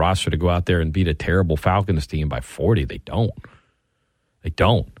Saints have the roster to go out there and beat a terrible Falcons team by 40. They don't. They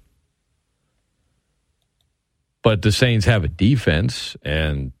don't. But the Saints have a defense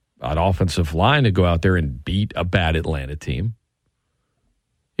and an offensive line to go out there and beat a bad Atlanta team.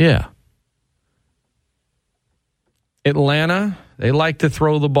 Yeah. Atlanta, they like to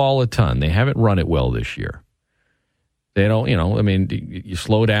throw the ball a ton. They haven't run it well this year. They don't, you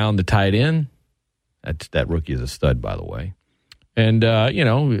slow down the tight end. That rookie is a stud, by the way. And,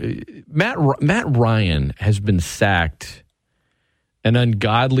 Matt Ryan has been sacked an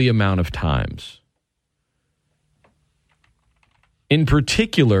ungodly amount of times. In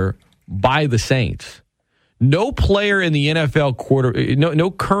particular, by the Saints. No player in the NFL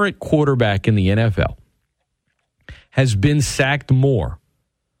no current quarterback in the NFL has been sacked more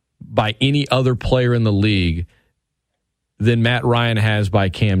by any other player in the league than Matt Ryan has by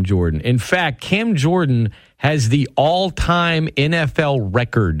Cam Jordan. In fact, Cam Jordan has the all-time NFL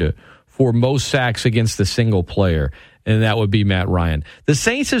record for most sacks against a single player, and that would be Matt Ryan. The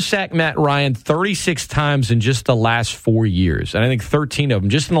Saints have sacked Matt Ryan 36 times in just the last 4 years, and I think 13 of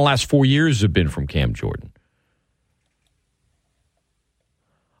them just in the last 4 years have been from Cam Jordan.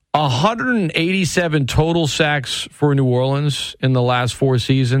 187 total sacks for New Orleans in the last 4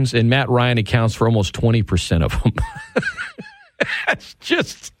 seasons, and Matt Ryan accounts for almost 20% of them.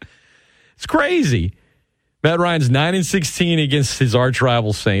 It's crazy. Matt Ryan's 9-16 against his arch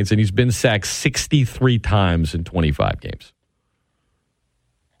rival Saints, and he's been sacked 63 times in 25 games.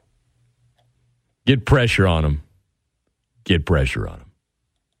 Get pressure on him. Get pressure on him.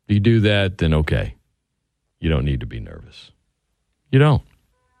 If you do that, then okay. You don't need to be nervous. You don't.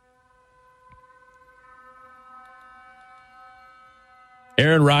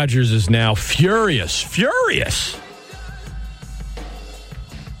 Aaron Rodgers is now furious.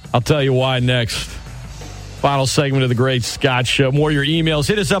 I'll tell you why next. Final segment of the Great Scott Show. More of your emails.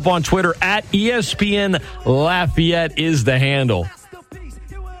 Hit us up on Twitter at ESPN Lafayette is the handle.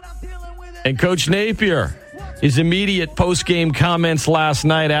 And Coach Napier, his immediate post-game comments last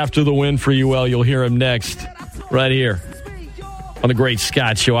night after the win for UL. You'll hear him next right here on the Great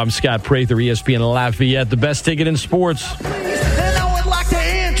Scott Show. I'm Scott Prather, ESPN Lafayette, the best ticket in sports.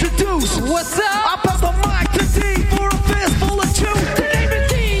 What's up? I pop the mic to D for a fistful of juice. The name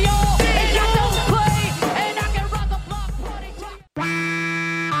is D, y'all. And y'all don't play. And I can rock a block party.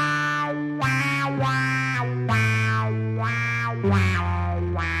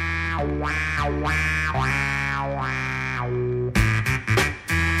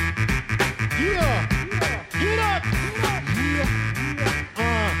 Yeah. Get up.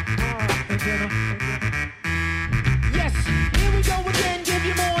 Yes. Here we go again. Give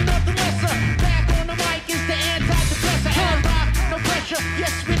you more.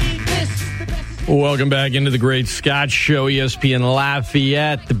 Welcome back into the Great Scott Show, ESPN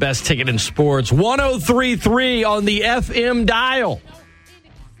Lafayette, the best ticket in sports. 103.3 on the FM dial,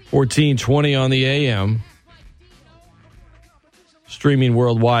 1420 on the AM. Streaming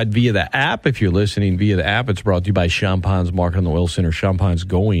worldwide via the app. If you're listening via the app, it's brought to you by Champine's Market on the Oil Center. Champine's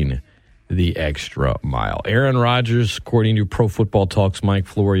going the extra mile. Aaron Rodgers, according to Pro Football Talk's Mike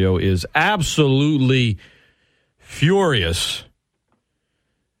Florio, is absolutely furious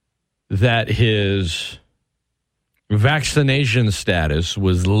that his vaccination status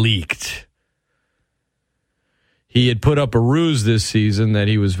was leaked. He had put up a ruse this season that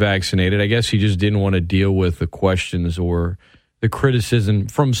he was vaccinated. I guess he just didn't want to deal with the questions or the criticism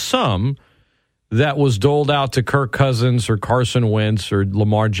from some that was doled out to Kirk Cousins or Carson Wentz or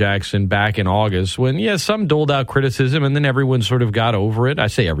Lamar Jackson back in August when, some doled out criticism and then everyone sort of got over it. I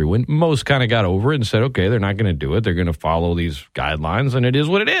say everyone. Most kind of got over it and said, okay, they're not going to do it. They're going to follow these guidelines, and it is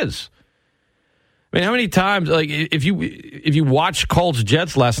what it is. I mean, how many times, like, if you watched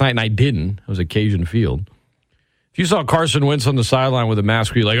Colts-Jets last night, and I didn't, I was at Cajun Field, if you saw Carson Wentz on the sideline with a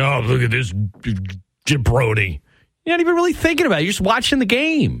mask, you're like, oh, look at this jabroni. You're not even really thinking about it. You're just watching the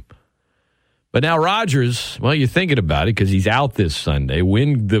game. But now Rodgers, well, you're thinking about it because he's out this Sunday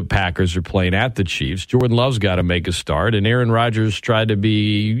when the Packers are playing at the Chiefs. Jordan Love's got to make a start, and Aaron Rodgers tried to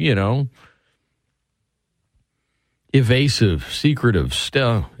be, evasive, secretive,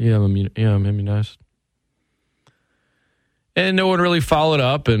 still. I'm immunized. And no one really followed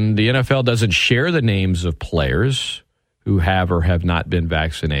up, and the NFL doesn't share the names of players who have or have not been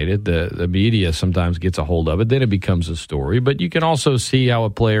vaccinated. The media sometimes gets a hold of it. Then it becomes a story. But you can also see how a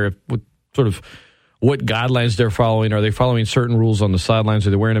player, what guidelines they're following. Are they following certain rules on the sidelines? Are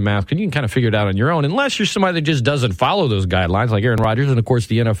they wearing a mask? And you can kind of figure it out on your own, unless you're somebody that just doesn't follow those guidelines, like Aaron Rodgers. And, of course,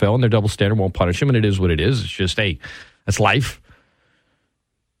 the NFL and their double standard won't punish him, and it is what it is. It's just, hey, that's life.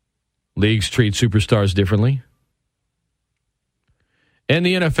 Leagues treat superstars differently. And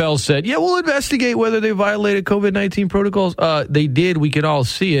the NFL said, we'll investigate whether they violated COVID-19 protocols. They did. We could all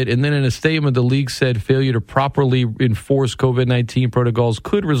see it. And then in a statement, the league said failure to properly enforce COVID-19 protocols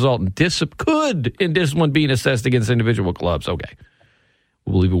could result in discipline being assessed against individual clubs. Okay.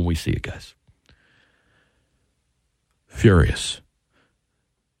 We'll believe it when we see it, guys. Furious.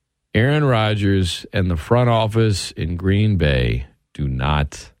 Aaron Rodgers and the front office in Green Bay do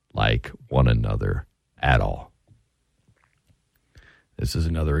not like one another at all. This is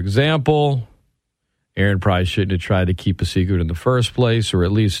another example. Aaron probably shouldn't have tried to keep a secret in the first place, or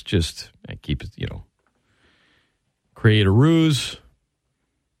at least just keep it, create a ruse.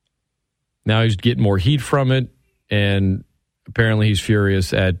 Now he's getting more heat from it, and apparently he's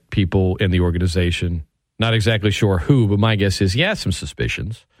furious at people in the organization. Not exactly sure who, but my guess is he has some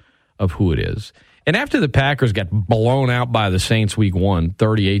suspicions of who it is. And after the Packers got blown out by the Saints week 1,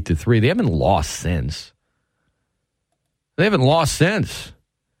 38-3, they haven't lost since. So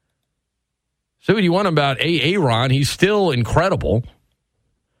what do you want about Aaron? He's still incredible.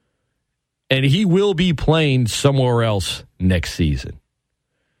 And he will be playing somewhere else next season.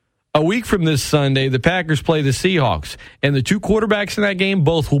 A week from this Sunday, the Packers play the Seahawks. And the two quarterbacks in that game,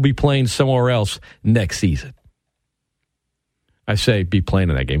 both will be playing somewhere else next season. I say be playing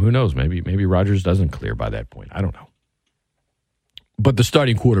in that game. Who knows? Maybe Rodgers doesn't clear by that point. I don't know. But the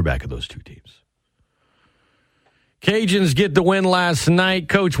starting quarterback of those two teams. Cajuns get the win last night.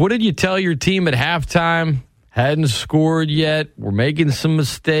 Coach, what did you tell your team at halftime? Hadn't scored yet. We're making some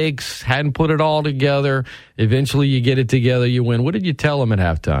mistakes. Hadn't put it all together. Eventually you get it together, you win. What did you tell them at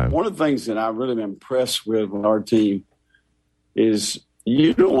halftime? One of the things that I really am impressed with our team is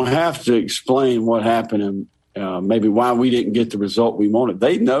you don't have to explain what happened and maybe why we didn't get the result we wanted.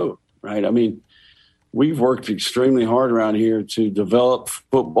 They know, right? I mean, we've worked extremely hard around here to develop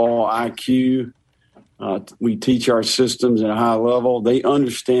football IQ. We teach our systems at a high level. They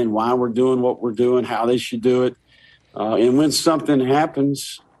understand why we're doing what we're doing, how they should do it. And when something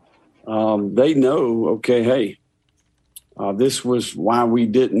happens, they know, okay, hey, this was why we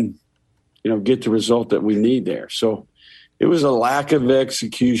didn't, get the result that we need there. So it was a lack of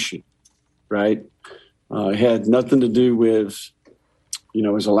execution, right? It had nothing to do with, it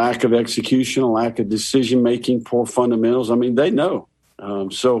was a lack of execution, a lack of decision-making, poor fundamentals. I mean, they know.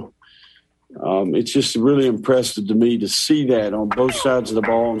 It's just really impressive to me to see that on both sides of the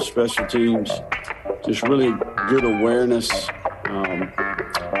ball on special teams. Just really good awareness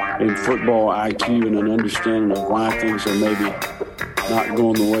in football IQ and an understanding of why things are maybe not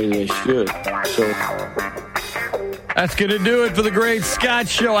going the way they should. So that's going to do it for the Great Scott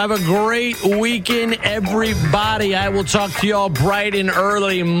Show. Have a great weekend, everybody. I will talk to you all bright and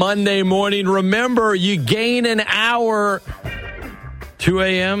early Monday morning. Remember, you gain an hour. 2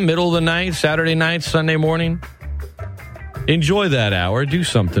 a.m., middle of the night, Saturday night, Sunday morning. Enjoy that hour. Do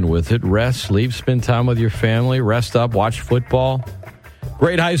something with it. Rest, sleep, spend time with your family. Rest up, watch football.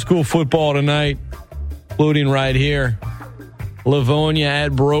 Great high school football tonight, including right here. Livonia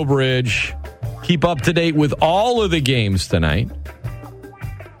at Brobridge. Keep up to date with all of the games tonight.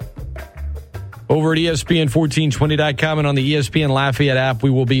 Over at ESPN1420.com and on the ESPN Lafayette app, we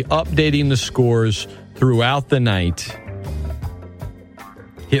will be updating the scores throughout the night.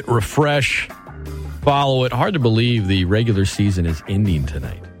 Hit refresh, follow it. Hard to believe the regular season is ending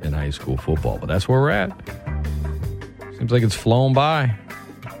tonight in high school football, but that's where we're at. Seems like it's flown by.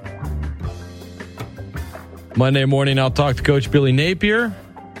 Monday morning, I'll talk to Coach Billy Napier.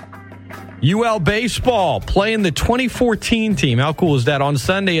 UL Baseball playing the 2014 team. How cool is that? On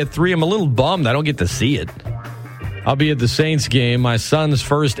Sunday at 3, I'm a little bummed I don't get to see it. I'll be at the Saints game, my son's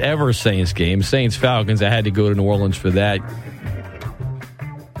first ever Saints game. Saints-Falcons. I had to go to New Orleans for that.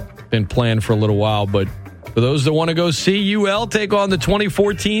 Been planned for a little while, but for those that want to go see UL take on the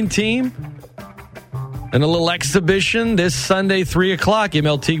 2014 team and a little exhibition this Sunday, 3 o'clock,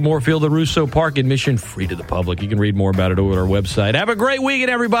 ML Teague Moorfield at Russo Park, admission free to the public. You can read more about it over at our website. Have a great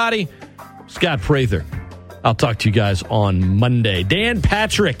weekend, everybody. Scott Prather. I'll talk to you guys on Monday. Dan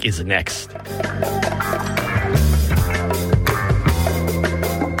Patrick is next.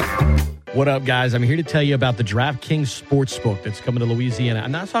 What up, guys? I'm here to tell you about the DraftKings Sportsbook that's coming to Louisiana.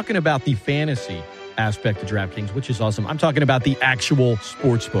 I'm not talking about the fantasy aspect of DraftKings, which is awesome. I'm talking about the actual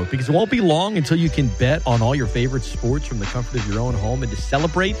sportsbook, because it won't be long until you can bet on all your favorite sports from the comfort of your own home. And to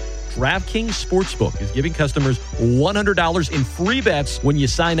celebrate, DraftKings Sportsbook is giving customers $100 in free bets when you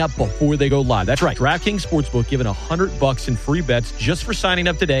sign up before they go live. That's right. DraftKings Sportsbook giving $100 in free bets just for signing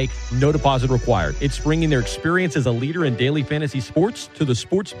up today. No deposit required. It's bringing their experience as a leader in daily fantasy sports to the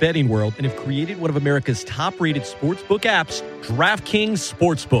sports betting world and have created one of America's top-rated sportsbook apps, DraftKings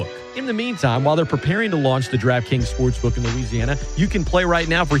Sportsbook. In the meantime, while they're preparing to launch the DraftKings Sportsbook in Louisiana, you can play right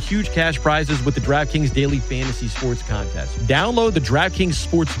now for huge cash prizes with the DraftKings Daily Fantasy Sports Contest. Download the DraftKings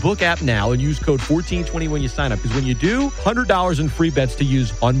Sportsbook Sportsbook app now and use code 1420 when you sign up. Because when you do, $100 in free bets to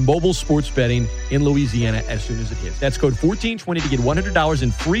use on mobile sports betting in Louisiana as soon as it hits. That's code 1420 to get $100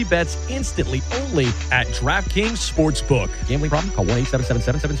 in free bets instantly only at DraftKings Sportsbook. Gambling problem? Call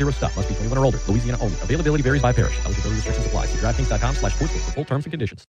 1-877-770-STOP. Must be 21 or older. Louisiana only. Availability varies by parish. Eligibility restrictions apply. See DraftKings.com/sportsbook for full terms and conditions.